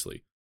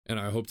seriously. And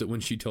I hope that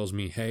when she tells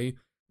me, hey,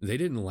 they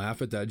didn't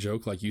laugh at that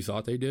joke like you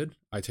thought they did,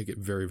 I take it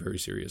very, very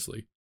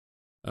seriously.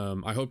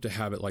 I hope to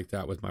have it like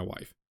that with my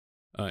wife.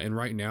 And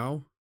right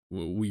now,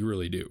 we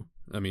really do.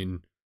 I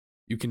mean,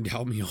 you can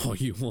doubt me all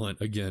you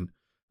want. Again,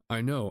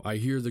 I know, I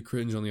hear the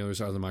cringe on the other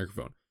side of the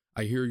microphone.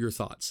 I hear your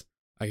thoughts.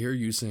 I hear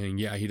you saying,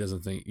 yeah, he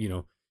doesn't think,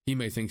 he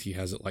may think he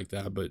has it like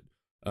that, but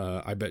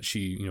I bet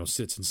she,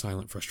 sits in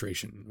silent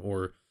frustration.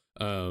 Or,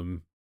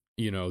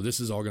 this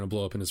is all going to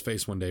blow up in his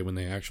face one day when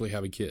they actually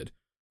have a kid.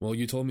 Well,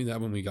 you told me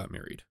that when we got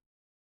married.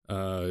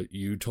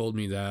 You told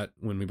me that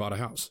when we bought a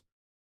house.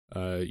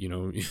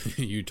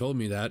 You told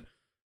me that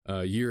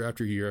year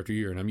after year after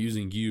year. And I'm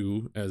using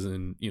you as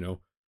in,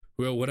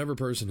 whatever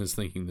person is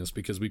thinking this,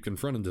 because we've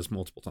confronted this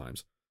multiple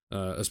times,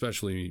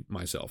 especially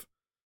myself.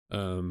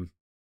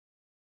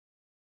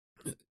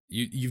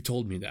 You've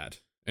told me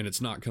that. And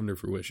it's not come to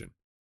fruition.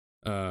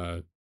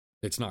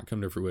 It's not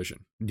come to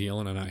fruition.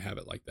 Dylan and I have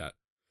it like that.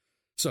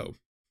 So,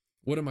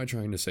 what am I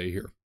trying to say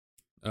here?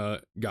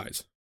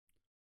 Guys,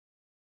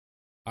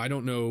 I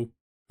don't know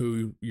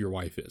who your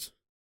wife is.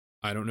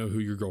 I don't know who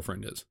your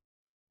girlfriend is.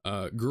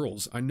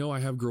 Girls, I know I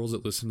have girls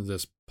that listen to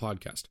this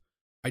podcast.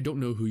 I don't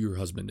know who your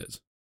husband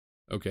is.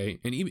 Okay?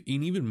 And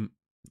even,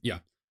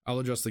 I'll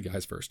address the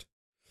guys first.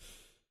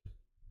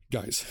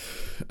 guys,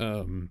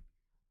 I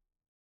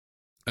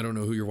don't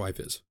know who your wife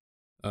is.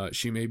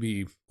 She may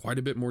be quite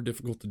a bit more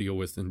difficult to deal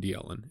with than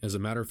D'Ellen. As a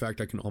matter of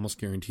fact, I can almost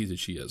guarantee that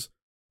she is.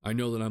 I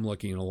know that I'm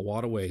lucky in a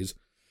lot of ways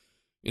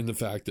in the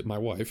fact that my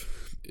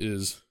wife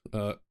is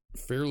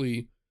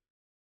fairly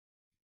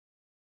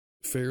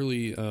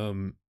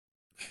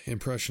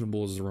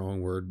impressionable is the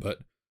wrong word, but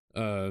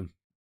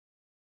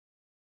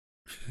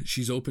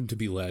she's open to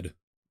be led.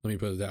 Let me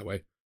put it that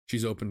way.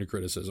 She's open to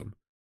criticism.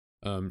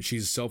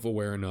 She's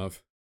self-aware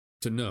enough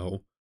to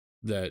know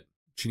that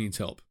she needs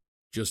help,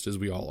 just as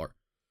we all are.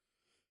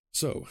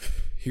 So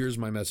here's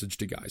my message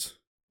to guys.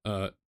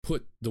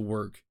 Put the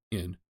work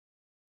in.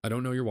 I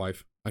don't know your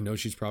wife. I know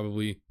she's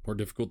probably more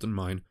difficult than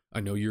mine.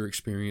 I know your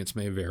experience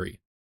may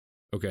vary.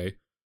 Okay?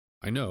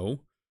 I know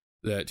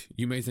that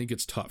you may think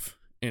it's tough,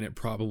 and it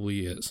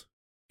probably is.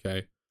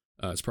 Okay?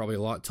 It's probably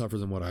a lot tougher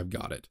than what I've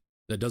got it.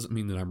 That doesn't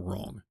mean that I'm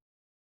wrong.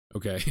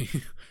 Okay?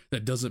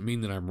 That doesn't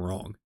mean that I'm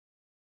wrong.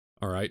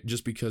 All right?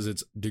 Just because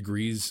it's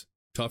degrees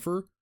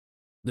tougher,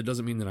 that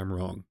doesn't mean that I'm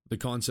wrong. The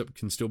concept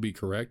can still be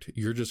correct.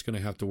 You're just going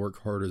to have to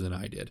work harder than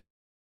I did.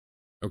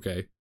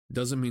 Okay?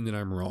 Doesn't mean that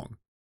I'm wrong.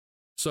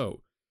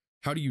 So,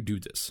 how do you do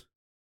this?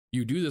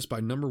 You do this by,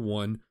 number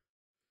one,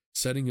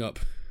 setting up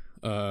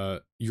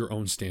your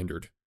own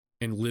standard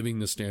and living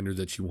the standard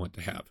that you want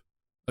to have.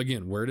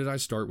 Again, where did I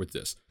start with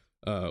this?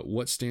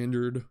 What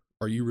standard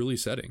are you really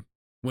setting?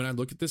 When I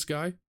look at this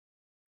guy,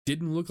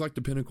 didn't look like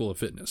the pinnacle of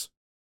fitness.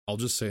 I'll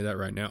just say that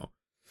right now.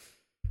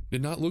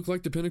 Did not look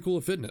like the pinnacle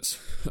of fitness.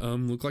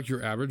 Looked like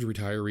your average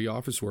retiree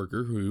office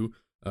worker who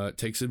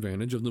takes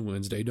advantage of the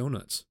Wednesday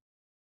donuts.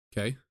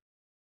 Okay?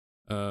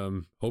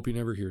 Hope he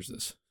never hears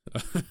this.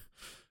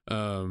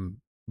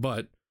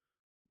 But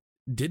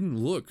didn't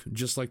look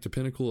just like the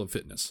pinnacle of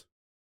fitness.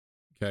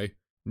 Okay?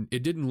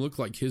 It didn't look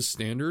like his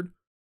standard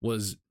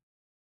was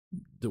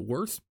the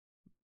worth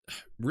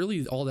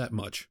really all that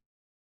much.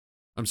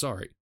 I'm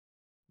sorry.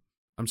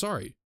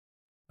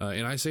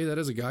 And I say that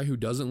as a guy who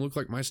doesn't look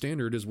like my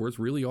standard is worth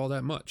really all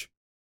that much.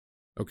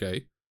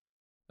 Okay.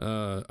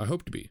 I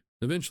hope to be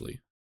eventually.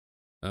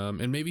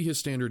 And maybe his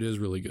standard is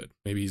really good.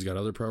 Maybe he's got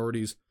other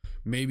priorities.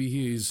 Maybe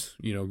he's,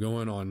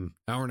 going on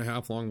 1.5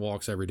 hour long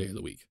walks every day of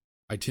the week.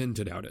 I tend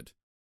to doubt it.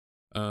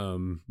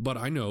 But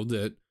I know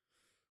that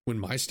when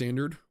my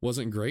standard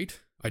wasn't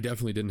great, I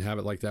definitely didn't have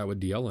it like that with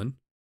D'Ellen.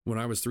 When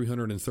I was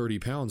 330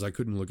 pounds, I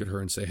couldn't look at her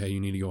and say, hey, you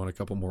need to go on a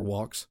couple more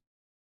walks.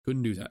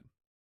 Couldn't do that.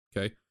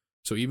 Okay.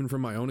 So even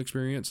from my own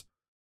experience,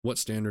 what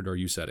standard are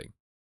you setting?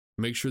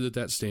 Make sure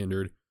that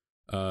standard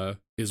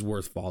is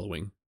worth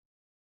following.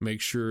 Make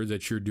sure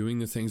that you're doing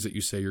the things that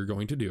you say you're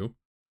going to do.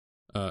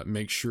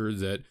 Make sure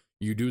that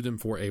you do them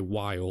for a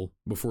while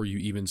before you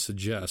even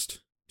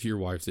suggest to your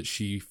wife that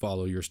she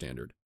follow your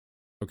standard.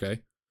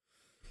 Okay?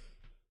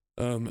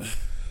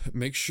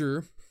 Make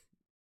sure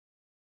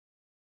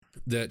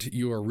that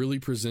you are really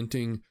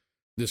presenting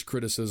this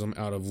criticism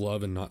out of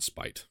love and not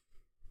spite.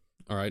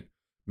 All right?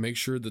 Make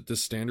sure that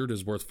this standard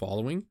is worth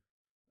following.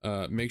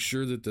 Make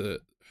sure that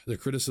the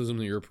criticism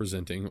that you're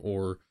presenting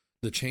or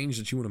the change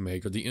that you want to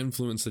make or the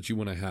influence that you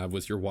want to have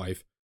with your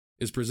wife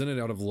is presented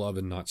out of love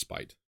and not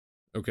spite.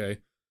 Okay?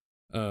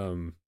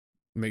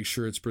 Make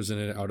sure it's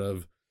presented out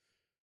of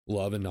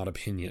love and not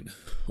opinion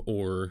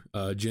or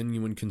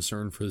genuine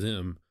concern for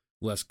them,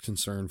 less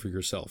concern for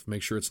yourself.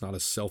 Make sure it's not a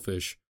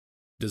selfish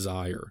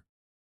desire.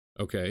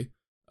 Okay?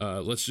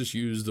 Let's just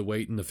use the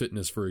weight and the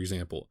fitness, for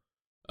example.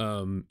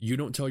 You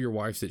don't tell your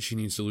wife that she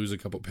needs to lose a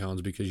couple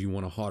pounds because you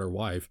want a hotter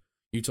wife.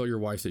 You tell your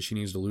wife that she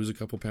needs to lose a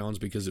couple pounds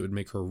because it would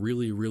make her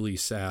really, really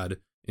sad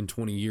in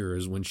 20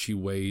 years when she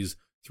weighs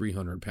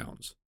 300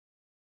 pounds.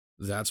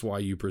 That's why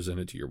you present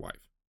it to your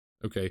wife.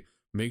 Okay?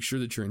 Make sure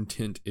that your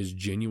intent is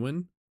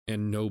genuine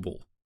and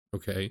noble.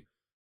 Okay?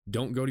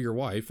 Don't go to your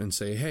wife and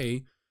say,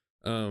 hey,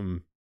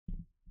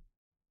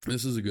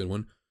 this is a good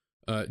one.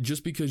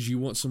 Just because you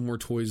want some more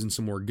toys and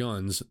some more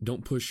guns,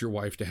 don't push your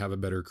wife to have a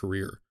better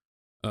career.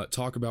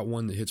 Talk about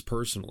one that hits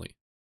personally.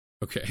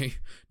 Okay.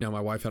 Now, my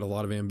wife had a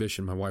lot of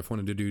ambition. My wife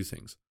wanted to do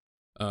things.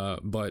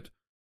 But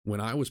when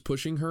I was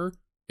pushing her,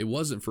 it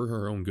wasn't for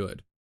her own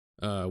good.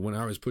 When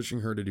I was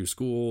pushing her to do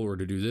school or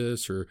to do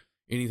this or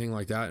anything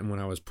like that, and when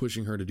I was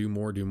pushing her to do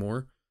more,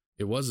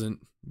 it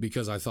wasn't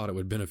because I thought it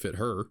would benefit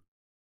her.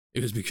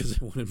 It was because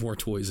I wanted more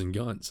toys and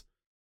guns.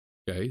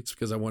 Okay. It's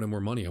because I wanted more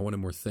money. I wanted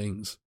more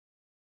things.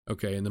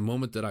 Okay. And the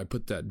moment that I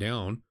put that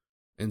down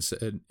and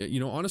said,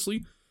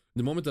 honestly,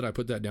 the moment that I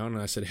put that down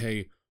and I said,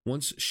 hey,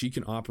 once she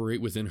can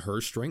operate within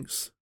her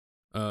strengths,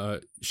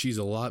 she's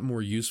a lot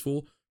more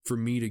useful for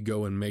me to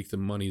go and make the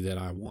money that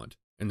I want.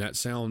 And that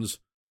sounds,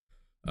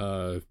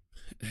 it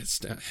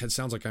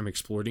sounds like I'm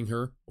exploiting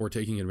her or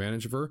taking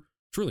advantage of her.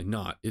 It's really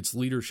not. It's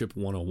leadership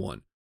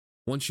 101.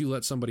 Once you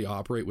let somebody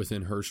operate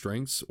within her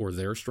strengths or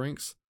their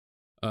strengths,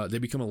 they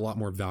become a lot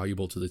more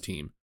valuable to the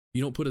team.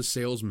 You don't put a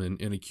salesman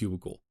in a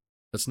cubicle.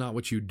 That's not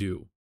what you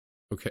do.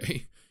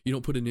 Okay? You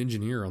don't put an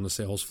engineer on the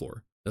sales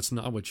floor. That's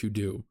not what you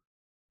do.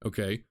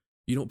 Okay?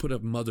 You don't put a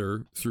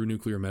mother through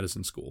nuclear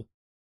medicine school.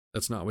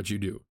 That's not what you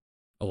do.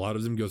 A lot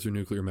of them go through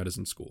nuclear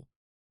medicine school.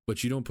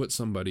 But you don't put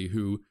somebody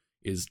who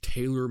is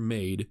tailor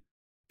made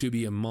to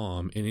be a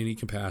mom in any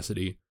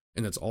capacity,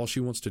 and that's all she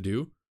wants to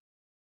do,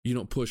 you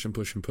don't push and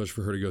push and push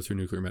for her to go through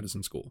nuclear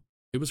medicine school.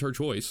 It was her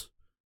choice.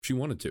 She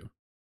wanted to.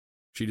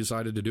 She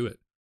decided to do it.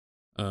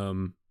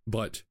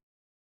 But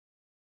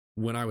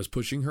when I was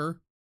pushing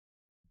her,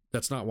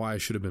 that's not why I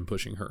should have been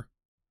pushing her.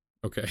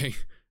 Okay?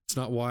 It's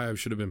not why I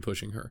should have been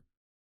pushing her.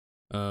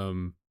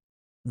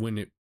 When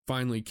it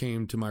finally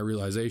came to my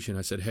realization,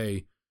 I said,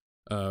 hey,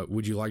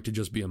 would you like to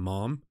just be a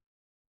mom?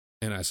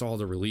 And I saw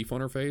the relief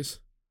on her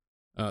face.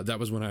 That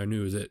was when I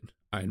knew that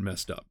I had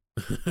messed up.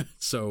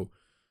 So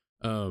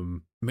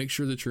make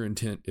sure that your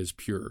intent is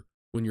pure.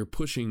 When you're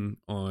pushing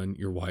on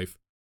your wife,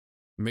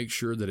 make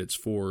sure that it's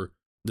for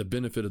the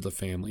benefit of the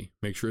family.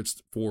 Make sure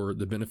it's for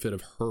the benefit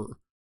of her.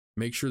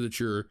 Make sure that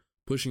you're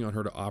pushing on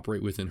her to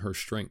operate within her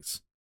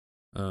strengths,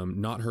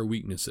 not her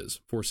weaknesses,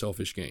 for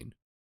selfish gain.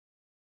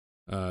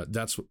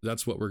 That's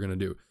what we're going to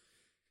do.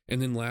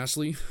 And then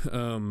lastly,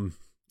 I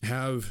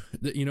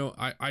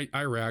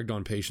ragged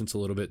on patience a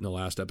little bit in the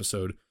last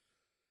episode.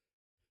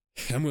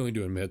 I'm willing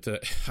to admit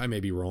that I may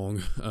be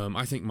wrong.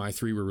 I think my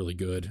three were really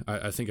good.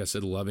 I think I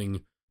said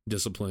loving,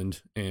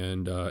 disciplined,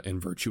 and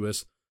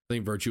virtuous. I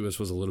think virtuous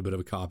was a little bit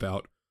of a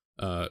cop-out.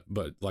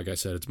 But like I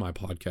said, it's my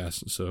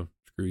podcast, so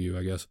screw you,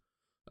 I guess.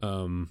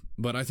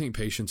 But I think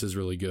patience is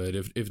really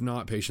good. If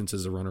not, patience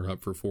is a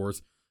runner-up for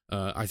fourth.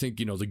 I think,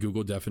 the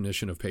Google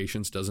definition of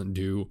patience doesn't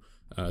do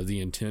the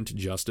intent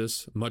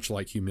justice, much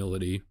like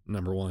humility,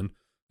 number one.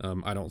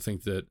 I don't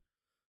think that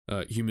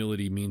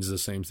humility means the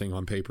same thing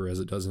on paper as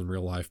it does in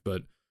real life,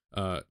 but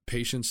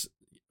patience,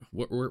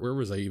 where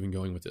was I even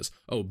going with this?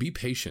 Oh, be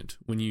patient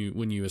when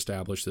you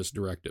establish this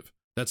directive.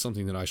 That's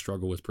something that I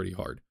struggle with pretty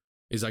hard,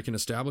 is I can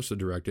establish the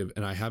directive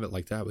and I have it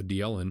like that with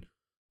DLN,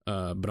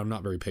 but I'm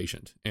not very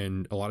patient.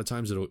 And a lot of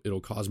times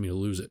it'll cause me to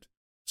lose it.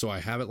 So I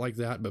have it like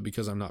that, but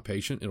because I'm not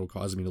patient, it'll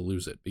cause me to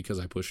lose it because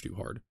I push too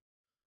hard.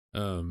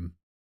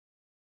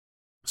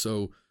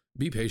 So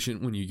be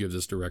patient when you give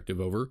this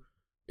directive over.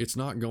 It's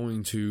not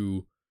going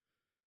to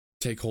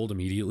take hold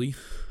immediately.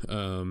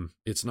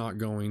 It's not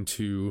going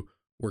to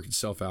work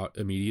itself out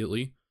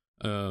immediately.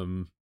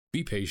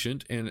 Be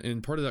patient.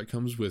 And part of that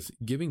comes with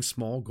giving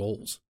small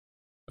goals.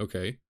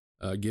 Okay.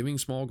 Giving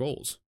small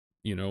goals,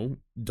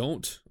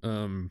 don't,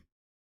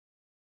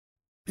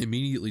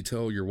 immediately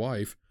tell your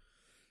wife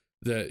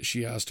that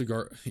she has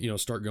to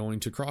start going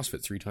to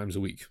CrossFit 3 times a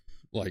week.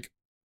 Like,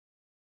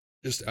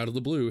 just out of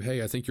the blue,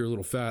 hey, I think you're a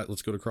little fat,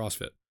 let's go to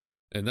CrossFit.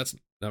 And that's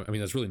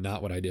really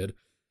not what I did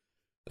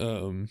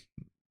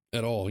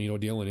at all.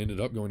 Dylan ended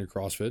up going to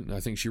CrossFit, and I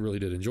think she really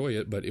did enjoy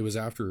it, but it was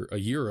after a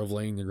year of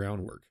laying the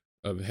groundwork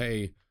of,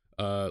 hey,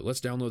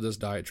 let's download this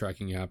diet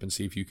tracking app and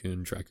see if you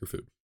can track your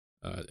food.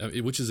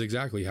 Which is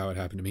exactly how it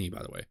happened to me,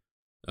 by the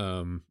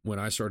way. When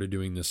I started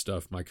doing this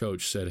stuff, my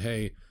coach said,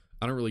 hey,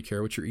 I don't really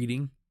care what you're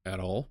eating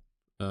at all.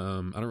 I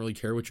don't really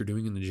care what you're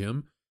doing in the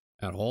gym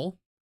at all.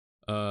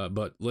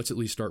 But let's at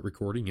least start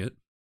recording it.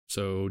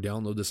 So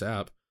download this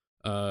app.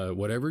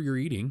 Whatever you're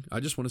eating, I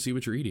just want to see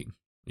what you're eating.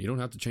 You don't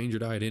have to change your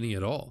diet any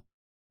at all.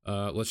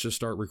 Let's just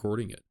start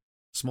recording it.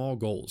 Small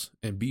goals,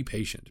 and be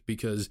patient,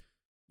 because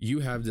you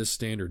have this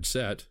standard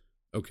set.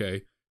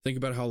 Okay. Think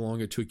about how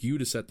long it took you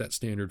to set that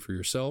standard for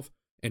yourself,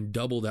 and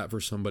double that for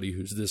somebody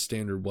whose this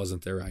standard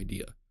wasn't their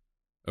idea.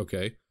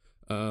 Okay.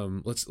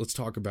 Let's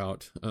talk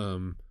about,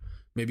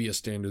 maybe a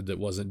standard that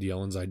wasn't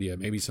Dylan's idea,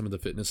 maybe some of the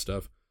fitness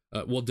stuff.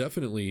 Well,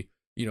 definitely,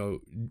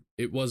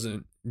 it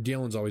wasn't,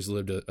 Dylan's always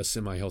lived a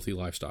semi-healthy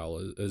lifestyle,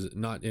 as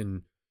not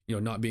in,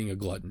 not being a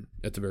glutton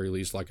at the very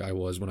least, like I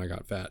was when I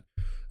got fat,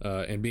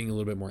 and being a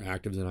little bit more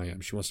active than I am.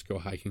 She wants to go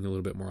hiking a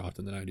little bit more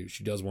often than I do.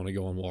 She does want to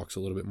go on walks a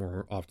little bit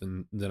more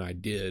often than I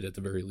did at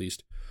the very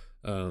least.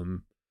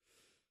 But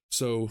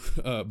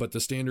the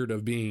standard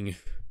of being,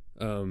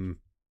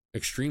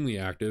 extremely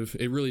active,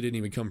 it really didn't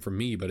even come from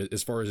me, but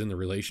as far as in the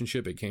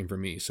relationship, it came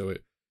from me. So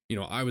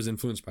I was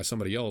influenced by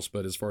somebody else,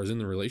 but as far as in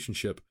the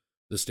relationship,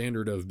 the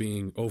standard of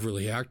being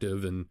overly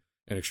active and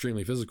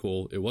extremely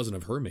physical, it wasn't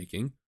of her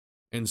making.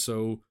 And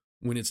so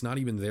when it's not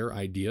even their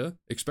idea,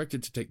 expect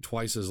it to take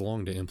twice as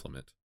long to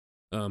implement.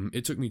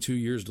 It took me 2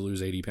 years to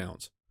lose 80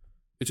 pounds.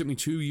 It took me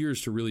 2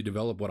 years to really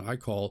develop what I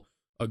call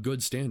a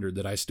good standard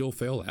that I still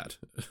fail at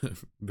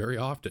very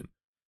often.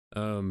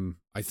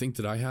 I think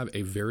that I have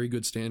a very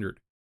good standard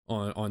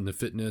on the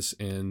fitness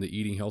and the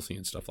eating healthy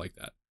and stuff like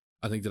that.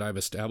 I think that I've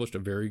established a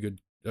very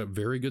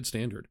good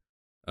standard.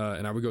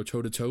 And I would go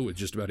toe to toe with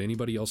just about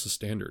anybody else's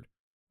standard.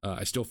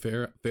 I still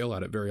fail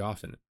at it very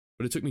often,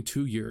 but it took me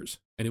 2 years,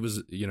 and it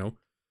was,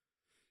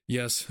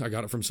 yes, I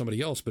got it from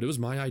somebody else, but it was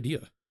my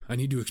idea. I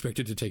need to expect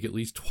it to take at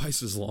least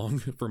twice as long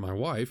for my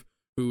wife,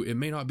 who it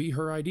may not be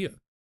her idea.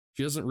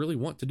 She doesn't really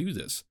want to do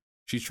this.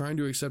 She's trying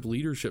to accept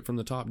leadership from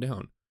the top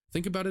down.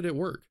 Think about it at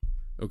work.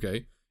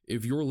 Okay.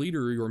 If your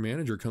leader or your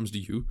manager comes to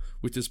you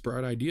with this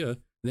bright idea,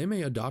 they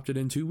may adopt it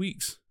in 2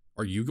 weeks.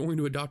 Are you going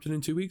to adopt it in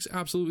 2 weeks?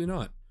 Absolutely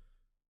not.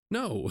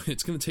 No,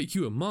 it's going to take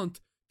you a month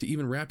to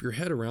even wrap your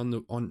head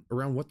around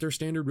what their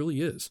standard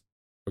really is.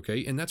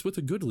 Okay. And that's with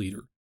a good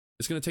leader.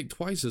 It's going to take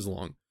twice as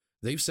long.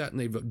 They've sat and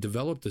they've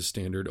developed this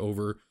standard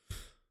over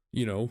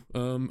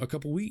a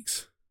couple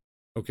weeks.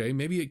 Okay,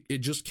 maybe it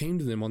just came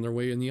to them on their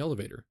way in the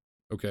elevator.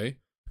 Okay,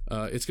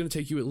 it's going to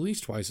take you at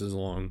least twice as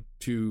long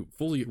to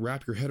fully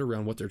wrap your head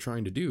around what they're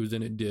trying to do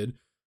than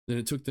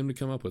it took them to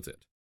come up with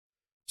it.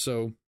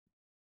 So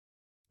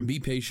be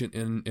patient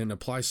and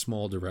apply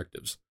small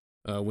directives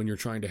when you're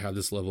trying to have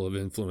this level of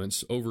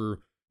influence over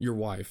your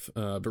wife,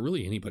 but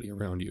really anybody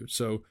around you.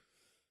 So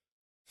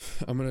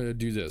I'm going to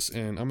do this,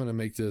 and I'm going to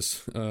make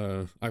this,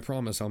 I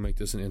promise I'll make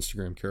this an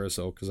Instagram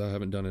carousel because I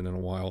haven't done it in a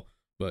while.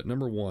 But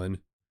number one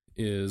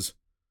is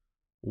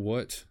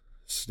what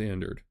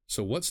standard?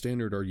 So what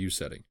standard are you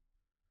setting?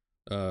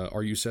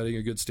 Are you setting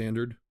a good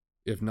standard?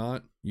 If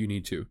not, you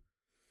need to.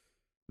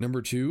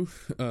 Number two,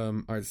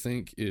 I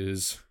think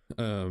is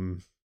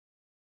from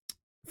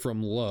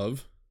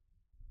love,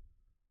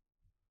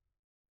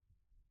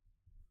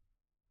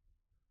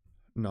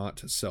 not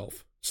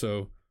self.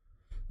 So,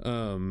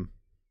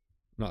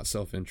 not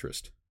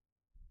self-interest.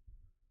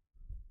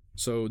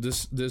 So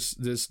this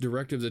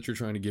directive that you're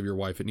trying to give your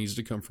wife, it needs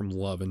to come from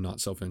love and not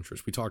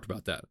self-interest. We talked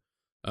about that.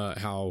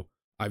 How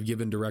I've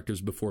given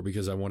directives before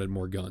because I wanted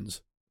more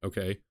guns.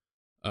 Okay.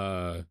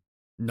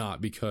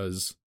 Not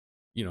because,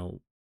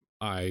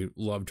 I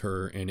loved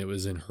her and it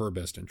was in her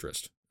best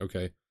interest.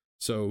 Okay.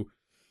 So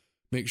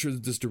make sure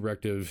that this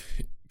directive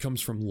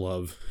comes from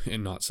love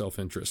and not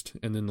self-interest.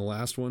 And then the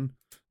last one,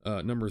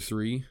 number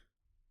 3,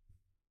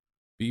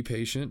 be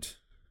patient.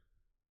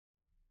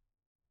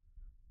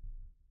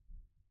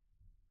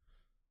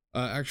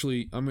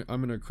 Actually, I'm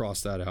going to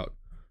cross that out.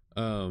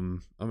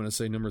 I'm going to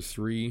say number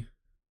 3,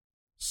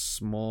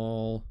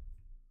 small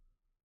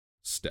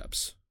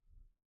steps.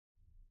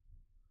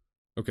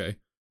 Okay.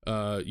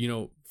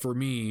 For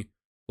me,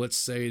 let's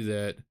say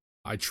that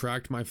I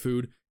tracked my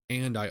food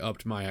and I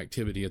upped my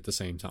activity at the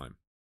same time.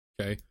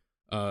 Okay.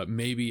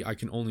 Maybe I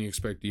can only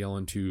expect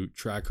Yellen to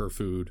track her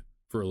food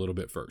for a little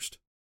bit first.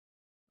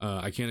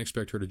 I can't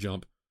expect her to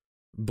jump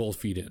both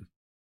feet in.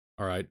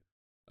 All right.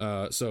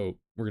 So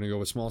we're going to go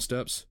with small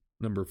steps.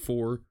 Number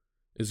 4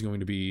 is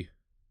going to be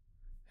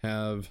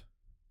have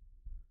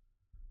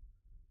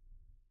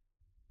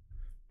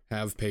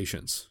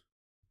patience.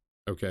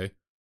 Okay.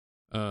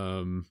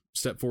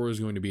 Step 4 is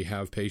going to be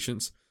have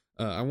patience.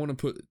 I want to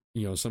put,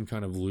 some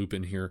kind of loop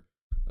in here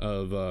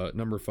of,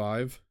 number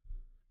 5.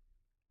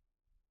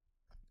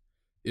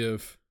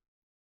 If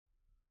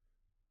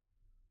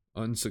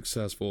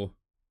unsuccessful,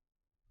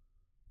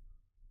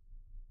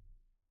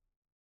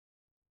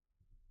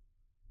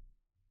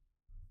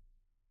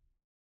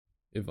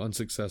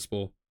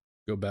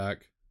 go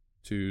back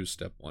to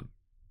step 1.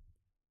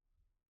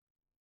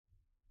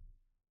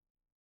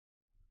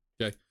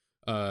 Okay.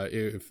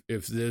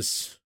 If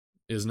this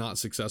is not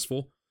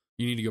successful,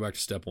 you need to go back to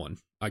step 1.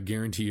 I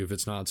guarantee you, if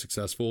it's not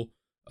successful,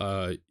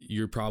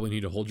 you probably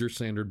need to hold your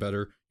standard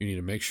better. You need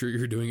to make sure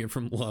you're doing it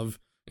from love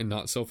and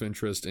not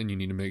self-interest, and you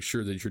need to make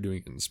sure that you're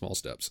doing it in small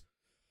steps.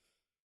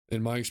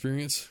 In my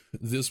experience,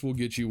 this will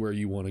get you where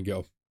you want to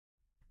go.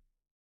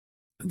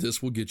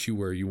 This will get you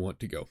where you want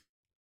to go.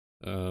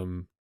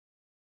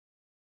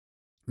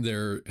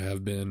 There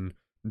have been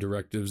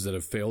directives that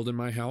have failed in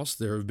my house.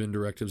 There have been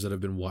directives that have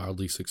been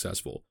wildly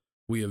successful.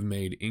 We have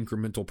made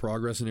incremental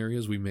progress in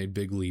areas. We've made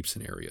big leaps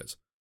in areas.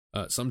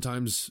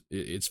 Sometimes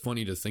it's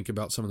funny to think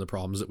about some of the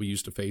problems that we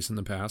used to face in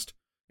the past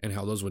and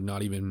how those would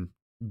not even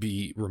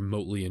be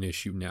remotely an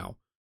issue now.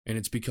 And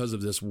it's because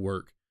of this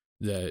work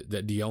that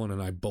De'Ellen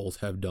and I both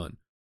have done.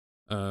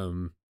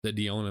 And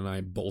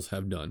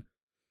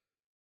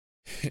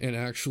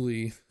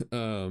actually,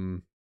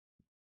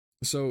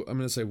 so I'm going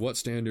to say what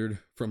standard?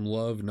 From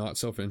love, not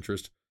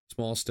self-interest,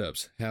 small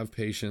steps, have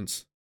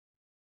patience.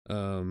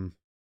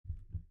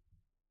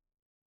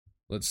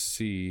 Let's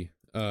see.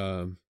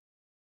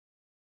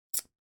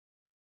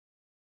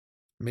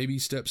 Maybe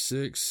step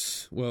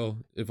 6. Well,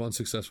 if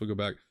unsuccessful, go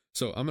back.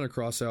 So I'm going to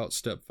cross out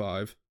step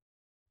 5.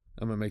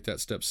 I'm going to make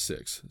that step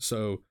 6.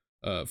 So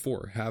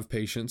 4, have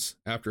patience.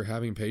 After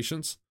having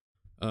patience,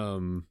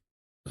 well,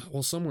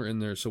 somewhere in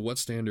there. So what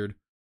standard?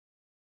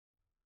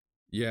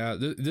 Yeah,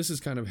 this is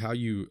kind of how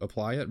you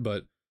apply it,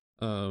 but,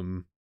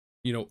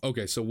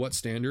 okay, so what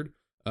standard?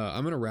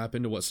 I'm going to wrap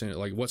into what standard,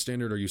 like what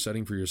standard are you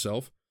setting for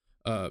yourself?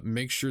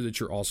 Make sure that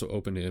you're also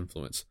open to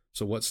influence.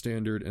 So what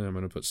standard, and I'm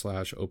going to put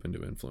 / open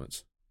to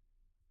influence.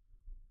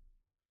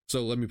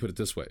 So let me put it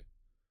this way.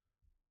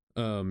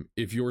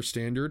 If your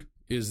standard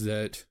is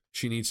that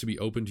she needs to be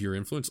open to your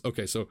influence.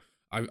 Okay, so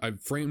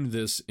I've framed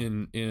this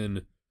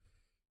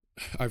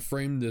I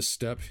framed this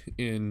step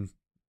in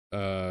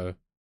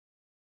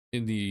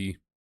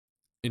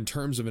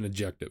terms of an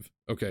objective.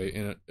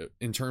 Okay,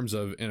 in terms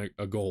of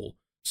a goal.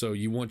 So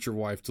you want your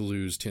wife to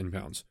lose 10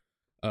 pounds.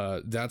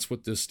 That's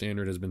what this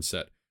standard has been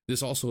set.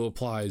 This also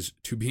applies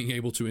to being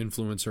able to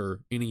influence her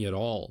any at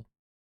all.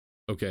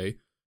 Okay.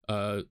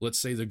 Let's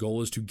say the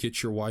goal is to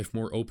get your wife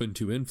more open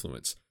to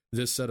influence.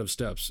 This set of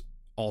steps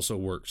also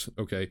works.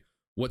 Okay.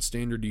 What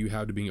standard do you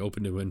have to being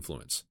open to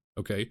influence?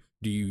 Okay.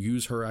 Do you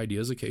use her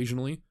ideas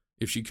occasionally?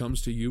 If she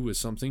comes to you with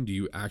something, do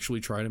you actually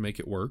try to make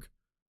it work?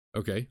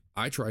 Okay.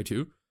 I try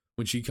to.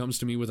 When she comes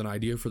to me with an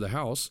idea for the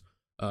house,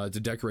 to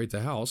decorate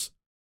the house,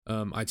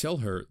 I tell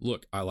her,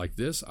 look, I like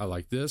this. I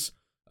like this.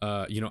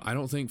 I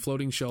don't think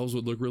floating shelves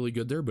would look really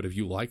good there, but if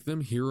you like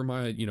them,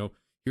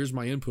 here's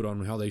my input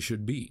on how they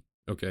should be.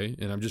 Okay.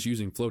 And I'm just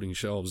using floating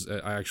shelves.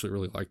 I actually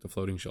really like the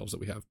floating shelves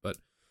that we have. But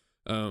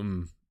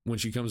when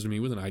she comes to me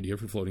with an idea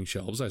for floating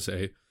shelves, I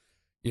say,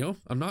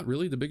 I'm not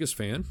really the biggest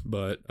fan,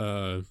 but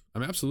I'm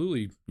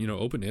absolutely,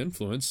 open to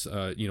influence.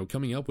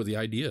 Coming up with the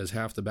idea is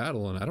half the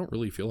battle, and I don't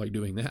really feel like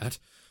doing that.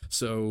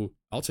 So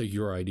I'll take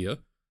your idea.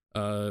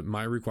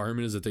 My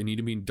requirement is that they need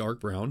to be dark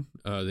brown.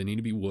 They need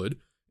to be wood,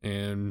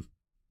 and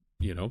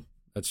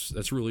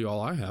that's really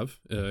all I have.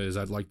 Is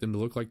I'd like them to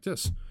look like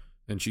this.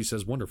 And she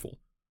says, wonderful.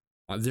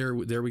 There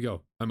we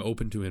go. I'm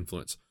open to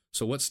influence.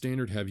 So what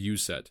standard have you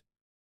set?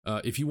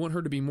 If you want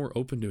her to be more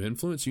open to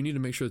influence, you need to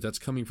make sure that that's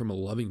coming from a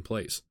loving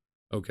place.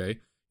 Okay.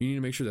 You need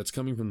to make sure that's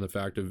coming from the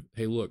fact of,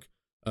 hey, look,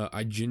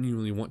 I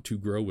genuinely want to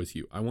grow with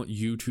you. I want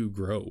you to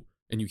grow,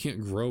 and you can't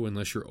grow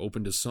unless you're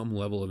open to some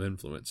level of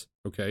influence.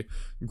 Okay.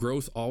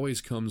 Growth always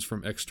comes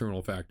from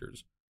external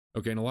factors.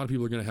 Okay. And a lot of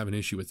people are going to have an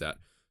issue with that.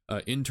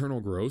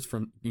 Internal growth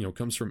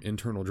comes from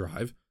internal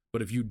drive.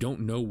 But if you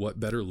don't know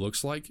what better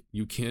looks like,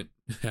 you can't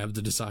have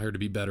the desire to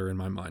be better, in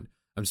my mind.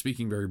 I'm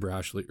speaking very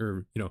brashly,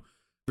 or,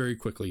 very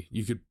quickly.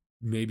 You could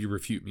maybe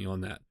refute me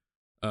on that.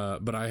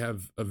 But I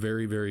have a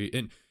very, very,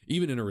 and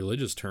even in a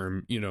religious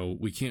term,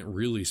 we can't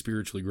really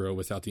spiritually grow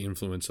without the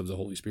influence of the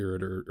Holy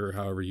Spirit, or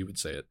however you would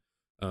say it.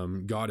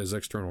 God is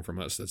external from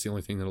us. That's the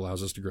only thing that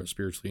allows us to grow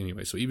spiritually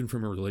anyway. So even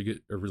from a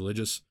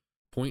religious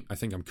point, I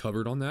think I'm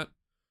covered on that.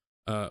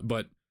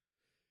 But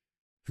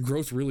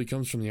growth really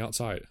comes from the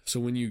outside. So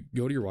when you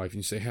go to your wife and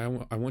you say, hey,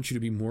 I want you to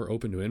be more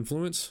open to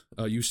influence,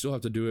 you still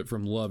have to do it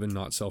from love and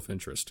not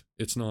self-interest.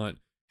 It's not,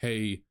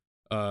 hey,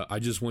 I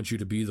just want you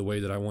to be the way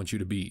that I want you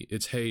to be.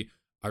 It's, hey,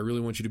 I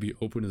really want you to be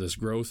open to this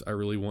growth. I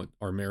really want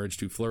our marriage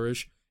to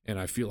flourish. And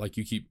I feel like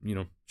you keep,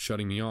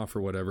 shutting me off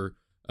or whatever.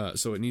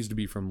 So it needs to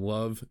be from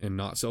love and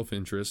not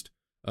self-interest.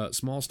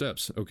 Small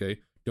steps. Okay.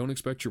 Don't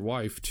expect your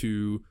wife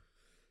to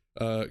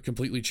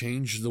completely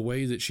change the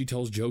way that she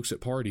tells jokes at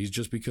parties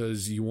just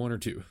because you want her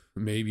to.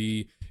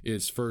 Maybe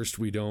it's first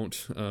we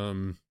don't,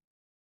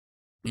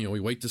 we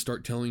wait to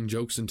start telling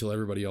jokes until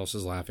everybody else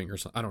is laughing or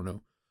something. I don't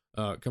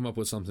know. Come up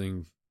with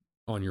something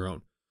on your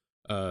own.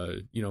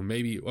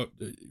 Maybe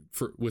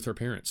with her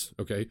parents.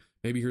 Okay.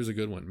 Maybe here's a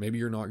good one. Maybe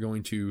you're not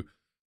going to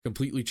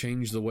completely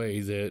change the way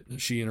that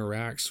she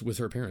interacts with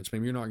her parents.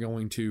 Maybe you're not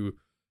going to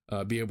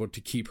be able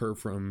to keep her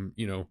from,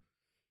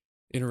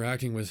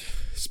 interacting with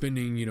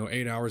spending,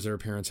 8 hours at her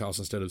parents' house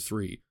instead of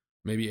 3.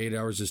 Maybe 8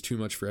 hours is too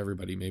much for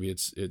everybody. Maybe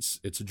it's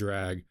a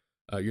drag.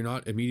 You're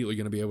not immediately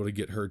going to be able to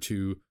get her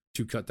to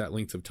cut that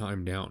length of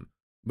time down.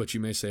 But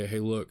you may say, hey,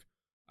 look,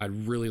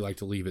 I'd really like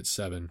to leave at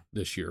 7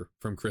 this year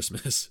from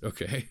Christmas.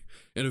 Okay.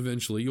 And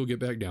eventually you'll get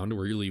back down to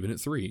where you're leaving at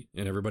 3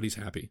 and everybody's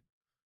happy.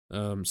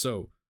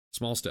 So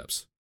small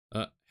steps,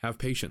 have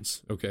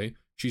patience. Okay.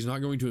 She's not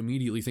going to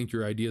immediately think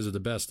your ideas are the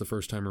best the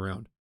first time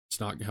around. It's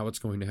not how it's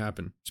going to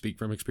happen. Speak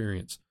from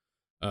experience.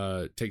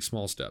 Take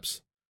small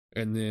steps.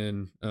 And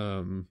then,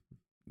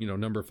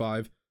 number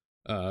 5,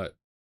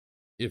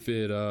 if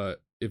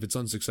it's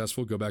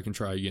unsuccessful, go back and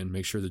try again.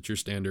 Make sure that your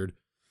standard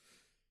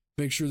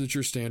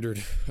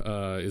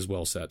is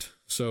well set.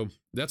 So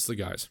that's the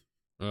guys.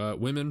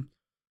 Women,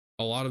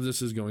 a lot of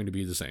this is going to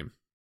be the same.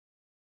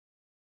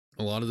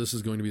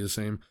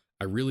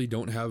 I really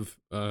don't have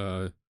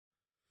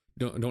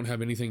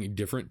anything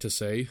different to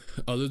say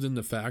other than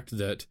the fact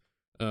that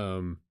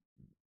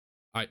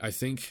I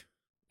think,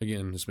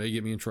 again, this may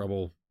get me in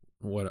trouble.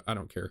 I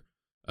don't care.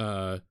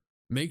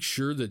 Make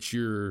sure that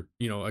you're,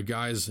 a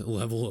guy's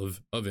level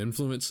of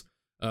influence.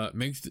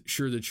 Make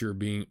sure that you're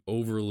being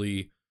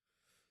overly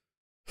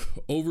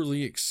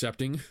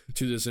accepting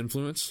to this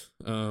influence.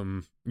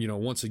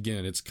 Once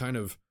again, it's kind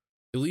of,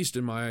 at least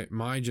in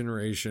my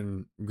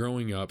generation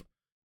growing up,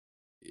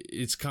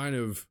 it's kind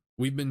of,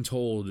 we've been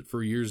told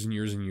for years and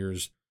years and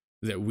years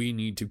that we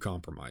need to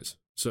compromise.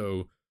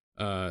 So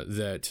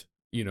that,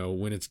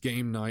 when it's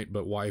game night,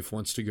 but wife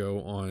wants to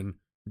go on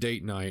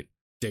date night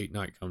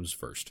comes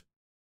first.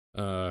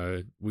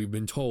 We've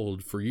been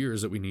told for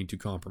years that we need to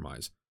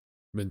compromise.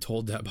 Been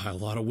told that by a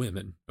lot of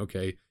women.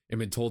 Okay. And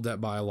been told that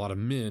by a lot of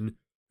men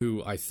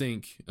who I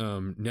think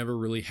never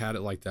really had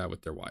it like that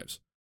with their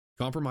wives.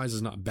 Compromise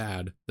is not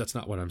bad. That's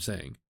not what I'm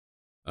saying.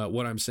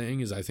 What I'm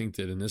saying is I think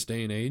that in this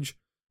day and age,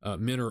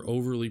 men are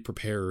overly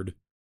prepared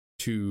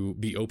to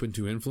be open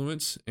to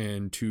influence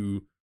and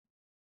to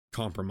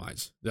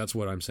compromise. That's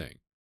what I'm saying.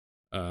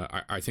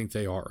 I think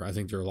they are. I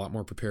think they're a lot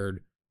more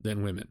prepared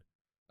than women.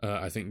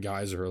 I think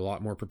guys are a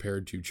lot more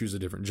prepared to choose a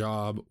different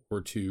job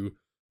or to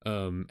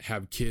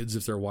have kids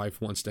if their wife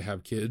wants to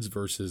have kids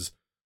versus,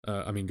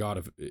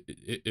 God,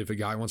 if a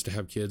guy wants to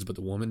have kids but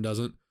the woman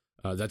doesn't,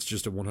 that's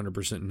just a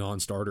 100%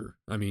 non-starter.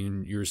 I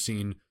mean, you're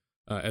seen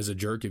as a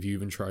jerk if you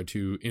even try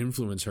to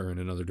influence her in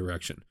another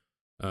direction.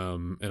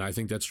 And I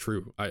think that's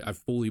true. I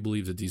fully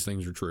believe that these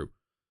things are true.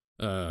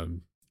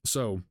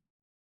 So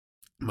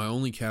my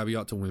only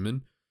caveat to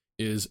women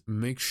is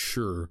make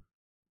sure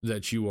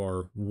that you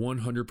are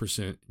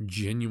 100%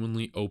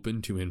 genuinely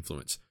open to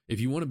influence. If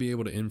you want to be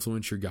able to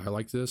influence your guy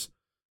like this,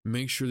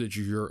 make sure that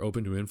you're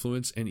open to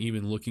influence and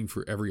even looking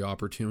for every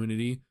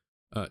opportunity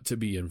to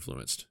be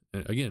influenced.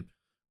 And again,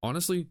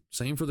 honestly,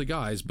 same for the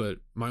guys, but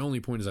my only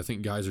point is I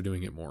think guys are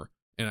doing it more.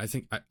 And I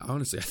think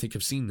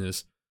I've seen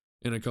this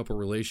in a couple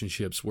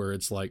relationships where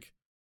it's like,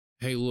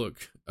 hey,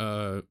 look,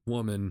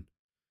 woman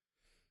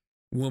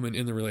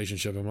in the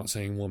relationship. I'm not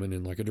saying woman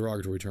in like a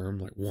derogatory term,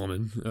 like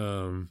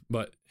woman.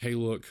 But hey,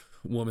 look,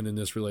 woman in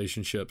this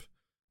relationship.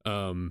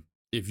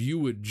 If you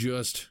would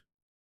just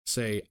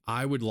say,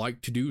 I would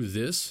like to do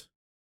this,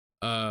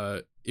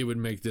 it would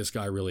make this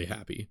guy really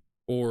happy.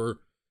 Or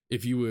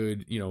if you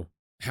would,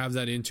 have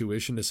that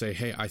intuition to say,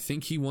 hey, I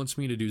think he wants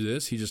me to do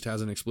this. He just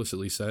hasn't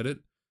explicitly said it.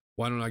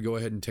 Why don't I go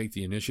ahead and take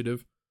the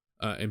initiative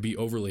and be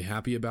overly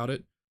happy about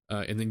it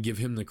and then give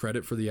him the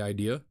credit for the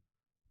idea?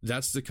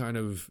 That's the kind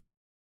of,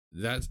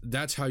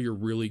 that's how you're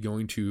really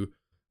going to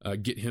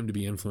get him to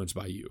be influenced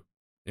by you.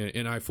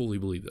 And I fully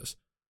believe this.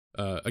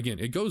 Again,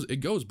 it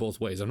goes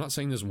both ways. I'm not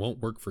saying this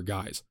won't work for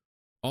guys.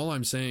 All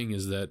I'm saying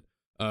is that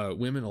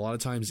women, a lot of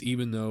times,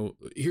 even though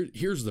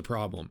here's the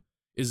problem,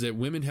 is that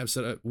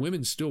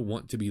women still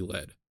want to be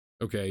led.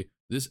 Okay,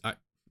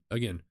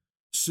 again,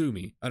 sue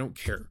me. I don't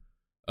care.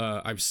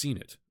 I've seen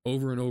it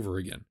over and over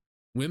again.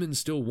 Women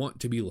still want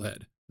to be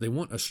led. They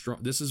want a strong.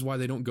 This is why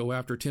they don't go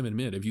after timid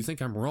men. If you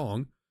think I'm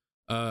wrong,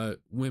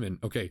 women,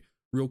 okay,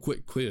 real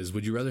quick quiz.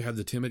 Would you rather have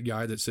the timid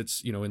guy that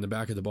sits, in the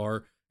back of the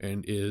bar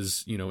and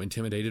is,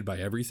 intimidated by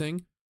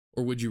everything?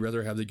 Or would you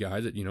rather have the guy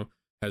that,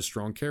 has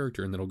strong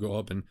character and that'll go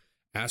up and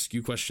ask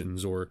you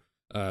questions, or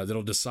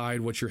that'll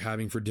decide what you're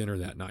having for dinner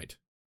that night?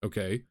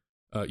 Okay.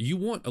 You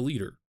want a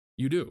leader.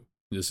 You do.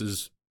 This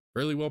is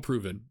fairly well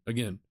proven.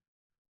 Again,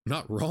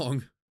 not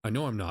wrong. I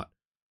know I'm not.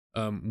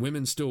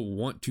 Women still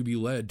want to be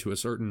led to a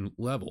certain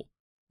level.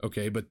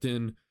 Okay. But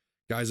then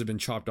guys have been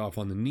chopped off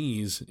on the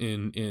knees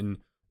in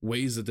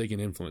ways that they can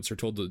influence. They're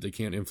told that they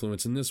can't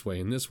influence in this way,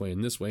 in this way,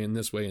 in this way, in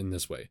this way, in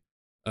this way.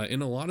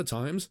 And a lot of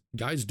times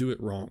guys do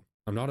it wrong.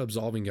 I'm not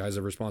absolving guys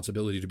of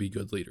responsibility to be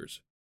good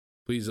leaders.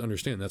 Please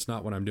understand, that's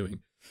not what I'm doing.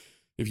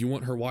 If you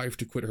want her wife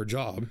to quit her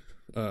job,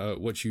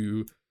 what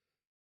you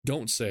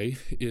don't say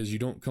is you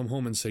don't come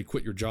home and say,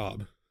 quit your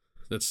job.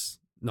 That's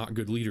not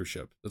good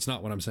leadership. That's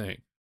not what I'm saying.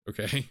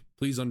 Okay.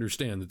 Please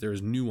understand that there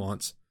is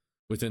nuance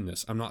within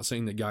this. I'm not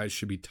saying that guys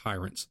should be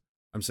tyrants.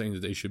 I'm saying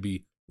that they should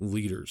be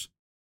leaders.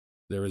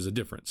 There is a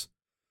difference.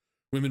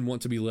 Women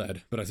want to be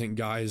led, but I think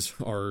guys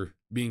are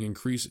being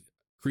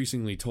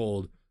increasingly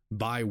told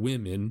by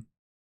women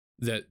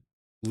that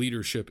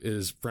leadership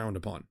is frowned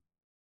upon.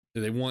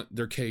 They want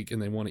their cake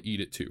and they want to eat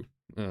it too.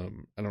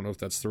 I don't know if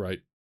that's the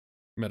right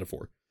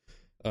metaphor,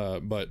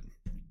 but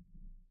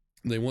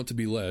they want to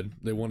be led.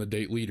 They want to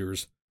date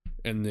leaders.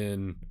 And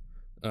then,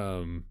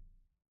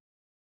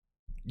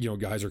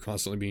 guys are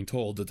constantly being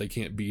told that they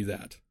can't be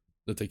that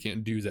they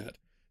can't do that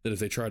if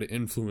they try to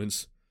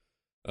influence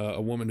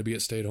a woman to be a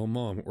stay-at-home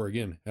mom, or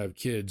again, have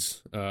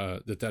kids,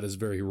 that is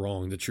very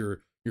wrong, that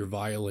you're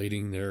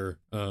violating their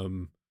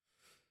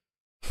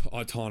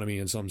autonomy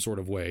in some sort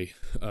of way.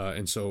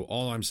 And so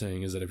all I'm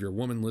saying is that if you're a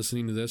woman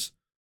listening to this,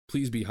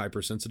 please be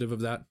hypersensitive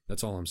of that.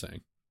 That's all I'm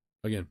saying.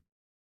 Again,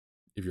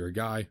 if you're a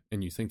guy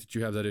and you think that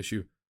you have that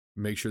issue,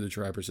 make sure that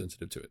you're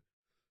hypersensitive to it.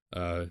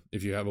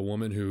 If you have a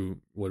woman who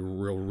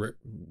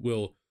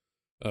will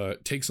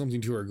take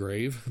something to her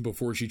grave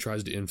before she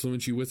tries to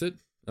influence you with it,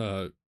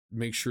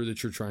 make sure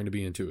that you're trying to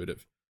be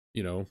intuitive.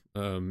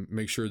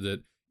 Make sure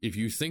that if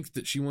you think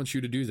that she wants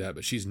you to do that,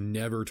 but she's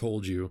never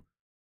told you,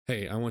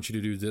 hey, I want you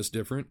to do this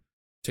different,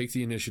 take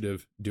the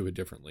initiative, do it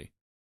differently.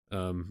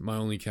 My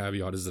only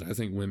caveat is that I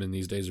think women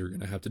these days are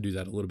going to have to do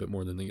that a little bit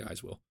more than the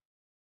guys will.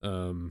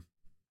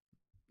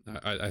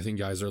 I think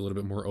guys are a little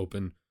bit more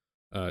open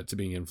to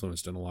being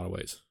influenced in a lot of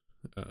ways.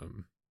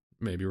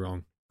 Maybe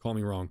wrong. Call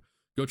me wrong.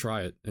 Go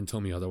try it and tell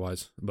me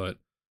otherwise. But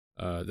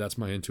that's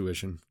my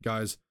intuition.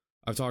 Guys,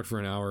 I've talked for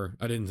an hour.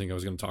 I didn't think I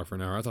was going to talk for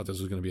an hour. I thought this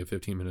was going to be a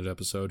 15-minute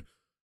episode.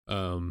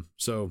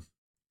 So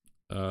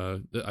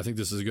I think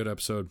this is a good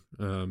episode.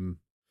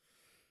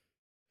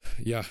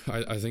 Yeah,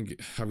 I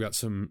think I've got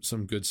some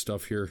good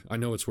stuff here. I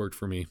know it's worked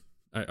for me.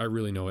 I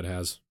really know it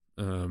has.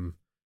 And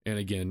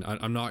again,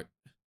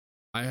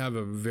 I have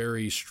a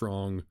very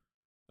strong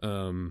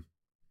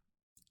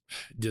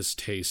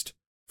distaste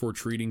for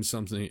attributing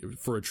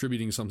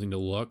something to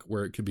luck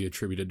where it could be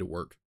attributed to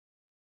work.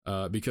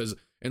 Because,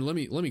 and let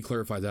me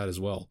clarify that as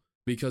well.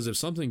 Because if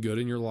something good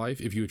in your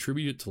life, if you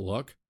attribute it to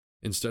luck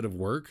instead of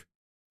work,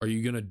 are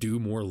you going to do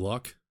more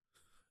luck?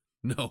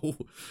 No.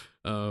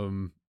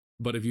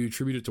 But if you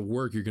attribute it to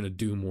work, you're going to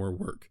do more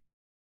work.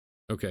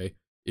 Okay.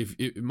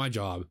 If my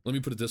job, let me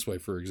put it this way,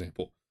 for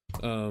example,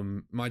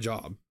 my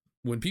job,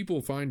 when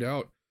people find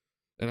out,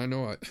 and I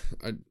know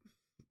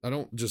I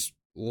don't just,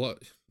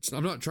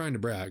 I'm not trying to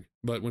brag,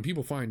 but when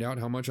people find out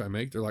how much I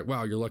make, they're like,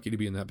 wow, you're lucky to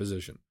be in that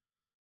position.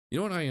 You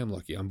know what? I am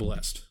lucky. I'm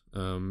blessed.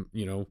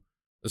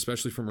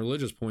 Especially from a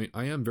religious point,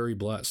 I am very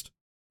blessed.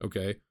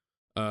 Okay.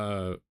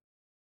 But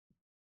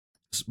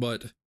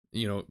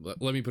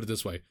let me put it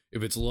this way.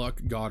 If it's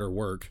luck, God, or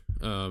work,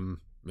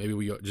 maybe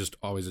we just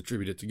always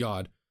attribute it to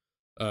God.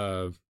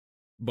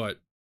 But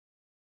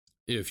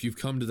if you've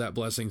come to that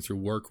blessing through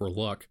work or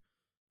luck,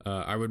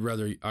 I would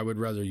rather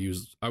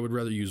use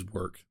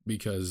work,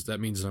 because that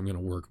means that I'm going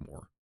to work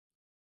more.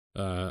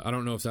 I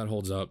don't know if that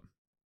holds up.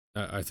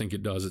 I think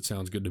it does. It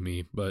sounds good to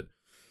me. But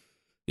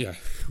yeah,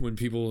 when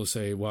people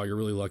say, wow, you're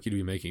really lucky to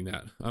be making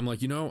that, I'm like,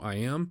 I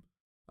am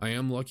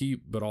lucky,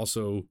 but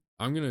also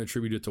I'm going to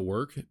attribute it to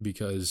work,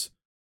 because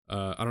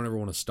I don't ever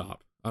want to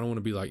stop. I don't want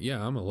to be like,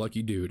 yeah, I'm a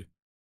lucky dude.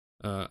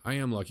 I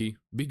am lucky.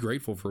 Be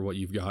grateful for what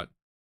you've got.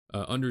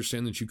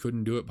 Understand that you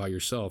couldn't do it by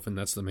yourself, and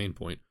that's the main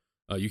point.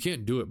 You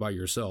can't do it by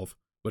yourself,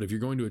 but if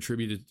you're going to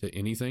attribute it to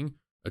anything,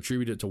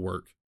 attribute it to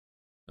work.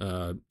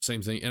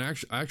 Same thing. And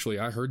actually,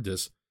 I heard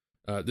this.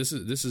 This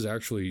is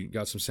actually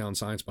got some sound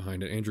science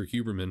behind it. Andrew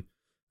Huberman,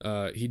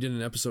 he did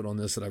an episode on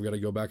this that I've got to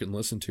go back and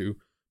listen to,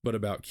 but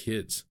about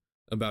kids,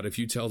 about if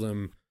you tell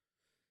them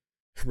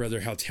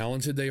rather how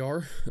talented they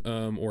are,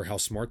 or how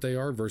smart they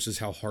are versus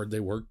how hard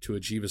they work to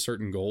achieve a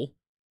certain goal,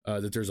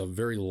 that there's a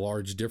very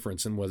large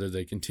difference in whether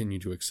they continue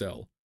to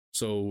excel.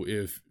 So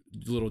if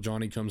little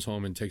Johnny comes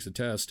home and takes a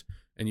test,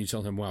 and you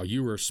tell him, wow,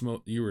 you were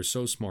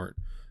so smart,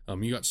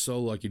 you got so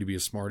lucky to be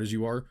as smart as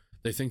you are,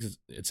 they think that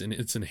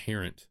it's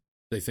inherent.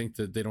 They think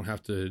that they don't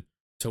have to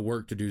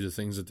work to do the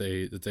things that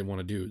they want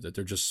to do, that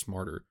they're just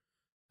smarter.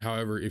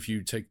 However, if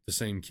you take the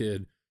same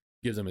kid,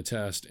 give them a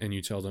test, and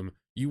you tell them,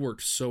 you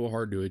worked so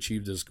hard to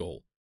achieve this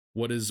goal,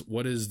 what is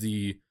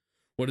the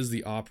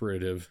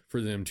operative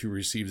for them to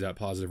receive that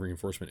positive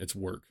reinforcement? It's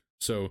work.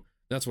 So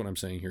that's what I'm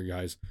saying here,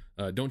 guys.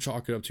 Don't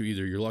chalk it up to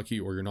either you're lucky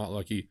or you're not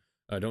lucky.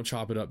 Don't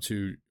chop it up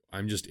to,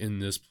 I'm just in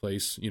this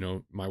place,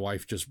 my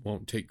wife just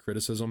won't take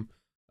criticism.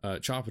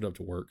 Chop it up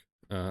to work.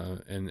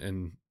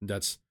 And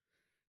that's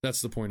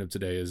the point of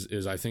today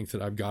is I think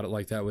that I've got it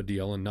like that with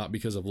Deellen, not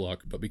because of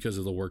luck, but because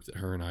of the work that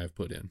her and I have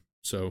put in.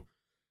 So,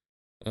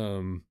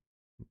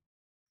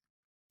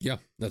 yeah,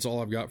 that's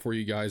all I've got for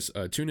you guys.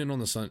 Tune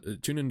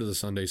into the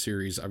Sunday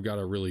series. I've got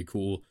a really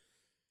cool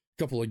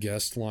couple of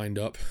guests lined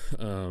up.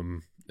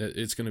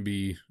 It's going to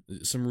be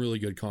some really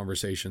good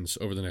conversations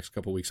over the next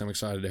couple of weeks. I'm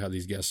excited to have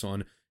these guests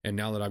on. And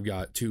now that I've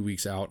got 2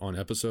 weeks out on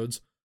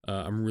episodes,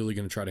 I'm really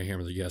going to try to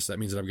hammer the guests. That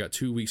means that I've got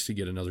 2 weeks to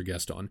get another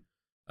guest on.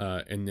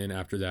 And then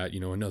after that,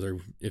 another,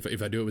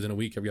 if I do it within a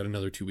week, I've got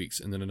another 2 weeks,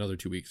 and then another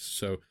 2 weeks.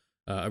 So,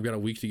 I've got a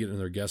week to get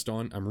another guest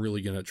on. I'm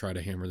really going to try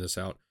to hammer this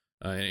out.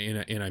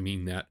 And I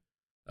mean that.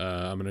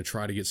 I'm going to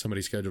try to get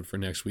somebody scheduled for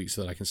next week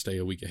so that I can stay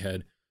a week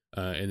ahead.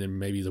 And then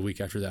maybe the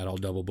week after that, I'll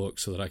double book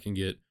so that I can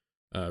get,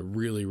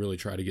 really, really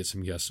try to get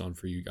some guests on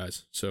for you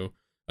guys. So,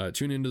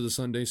 tune into the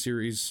Sunday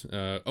series.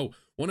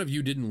 One of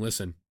you didn't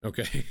listen.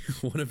 Okay.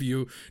 One of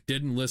you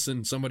didn't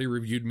listen. Somebody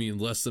reviewed me in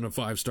less than a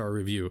 5-star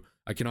review.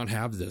 I cannot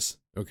have this.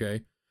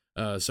 Okay.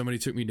 Somebody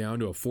took me down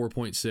to a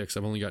 4.6.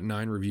 I've only got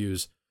 9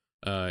 reviews,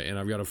 and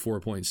I've got a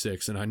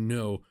 4.6, and I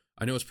know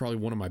it's probably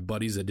one of my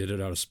buddies that did it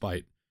out of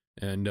spite,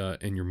 and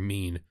you're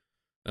mean.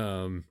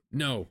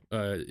 No,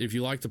 if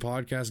you like the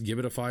podcast, give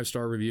it a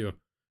 5-star review.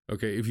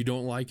 Okay. If you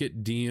don't like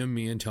it, DM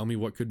me and tell me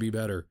what could be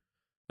better.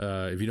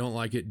 If you don't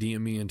like it,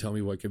 DM me and tell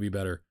me what could be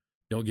better.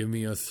 Don't give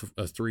me a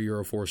 3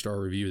 or a 4-star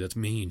review. That's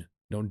mean.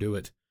 Don't do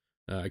it.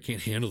 I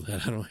can't handle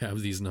that. I don't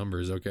have these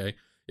numbers. Okay.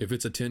 If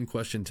it's a 10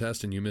 question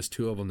test and you miss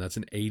 2 of them, that's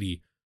an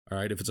 80. All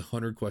right. If it's a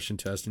 100 question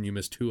test and you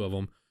miss 2 of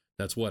them,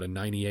 that's what, a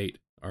 98.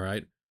 All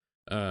right.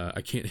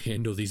 I can't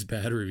handle these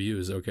bad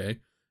reviews. Okay.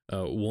 A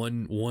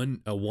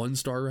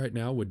 1-star right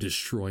now would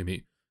destroy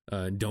me.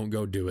 Don't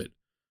go do it.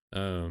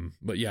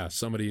 But yeah,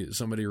 somebody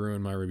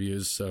ruined my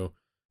reviews. So,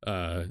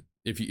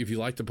 if you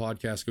like the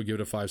podcast, go give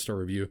it a 5-star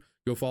review.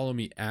 Go follow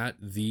me at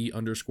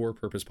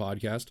 _purpose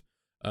podcast.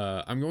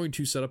 I'm going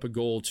to set up a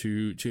goal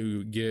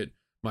to get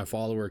my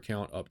follower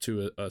count up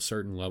to a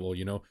certain level.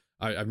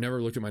 I've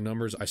never looked at my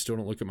numbers. I still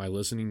don't look at my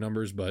listening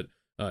numbers, but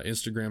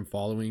Instagram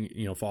following,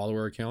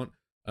 follower account,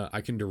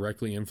 I can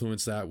directly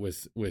influence that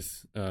with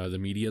the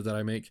media that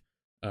I make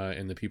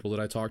and the people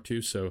that I talk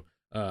to. So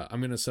I'm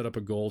going to set up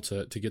a goal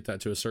to get that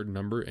to a certain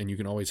number, and you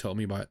can always help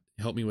me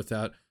with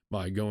that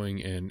by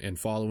going and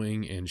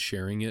following and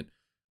sharing it.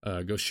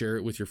 Go share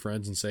it with your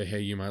friends and say, hey,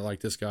 you might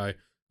like this guy.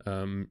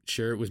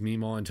 Share it with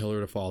Meemaw and tell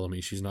her to follow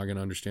me. She's not going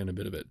to understand a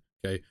bit of it.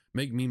 Okay.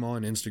 Make Meemaw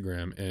on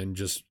Instagram and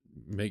just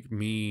make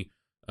me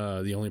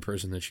the only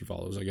person that she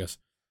follows, I guess.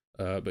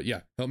 But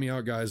yeah, help me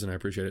out, guys, and I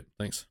appreciate it.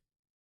 Thanks.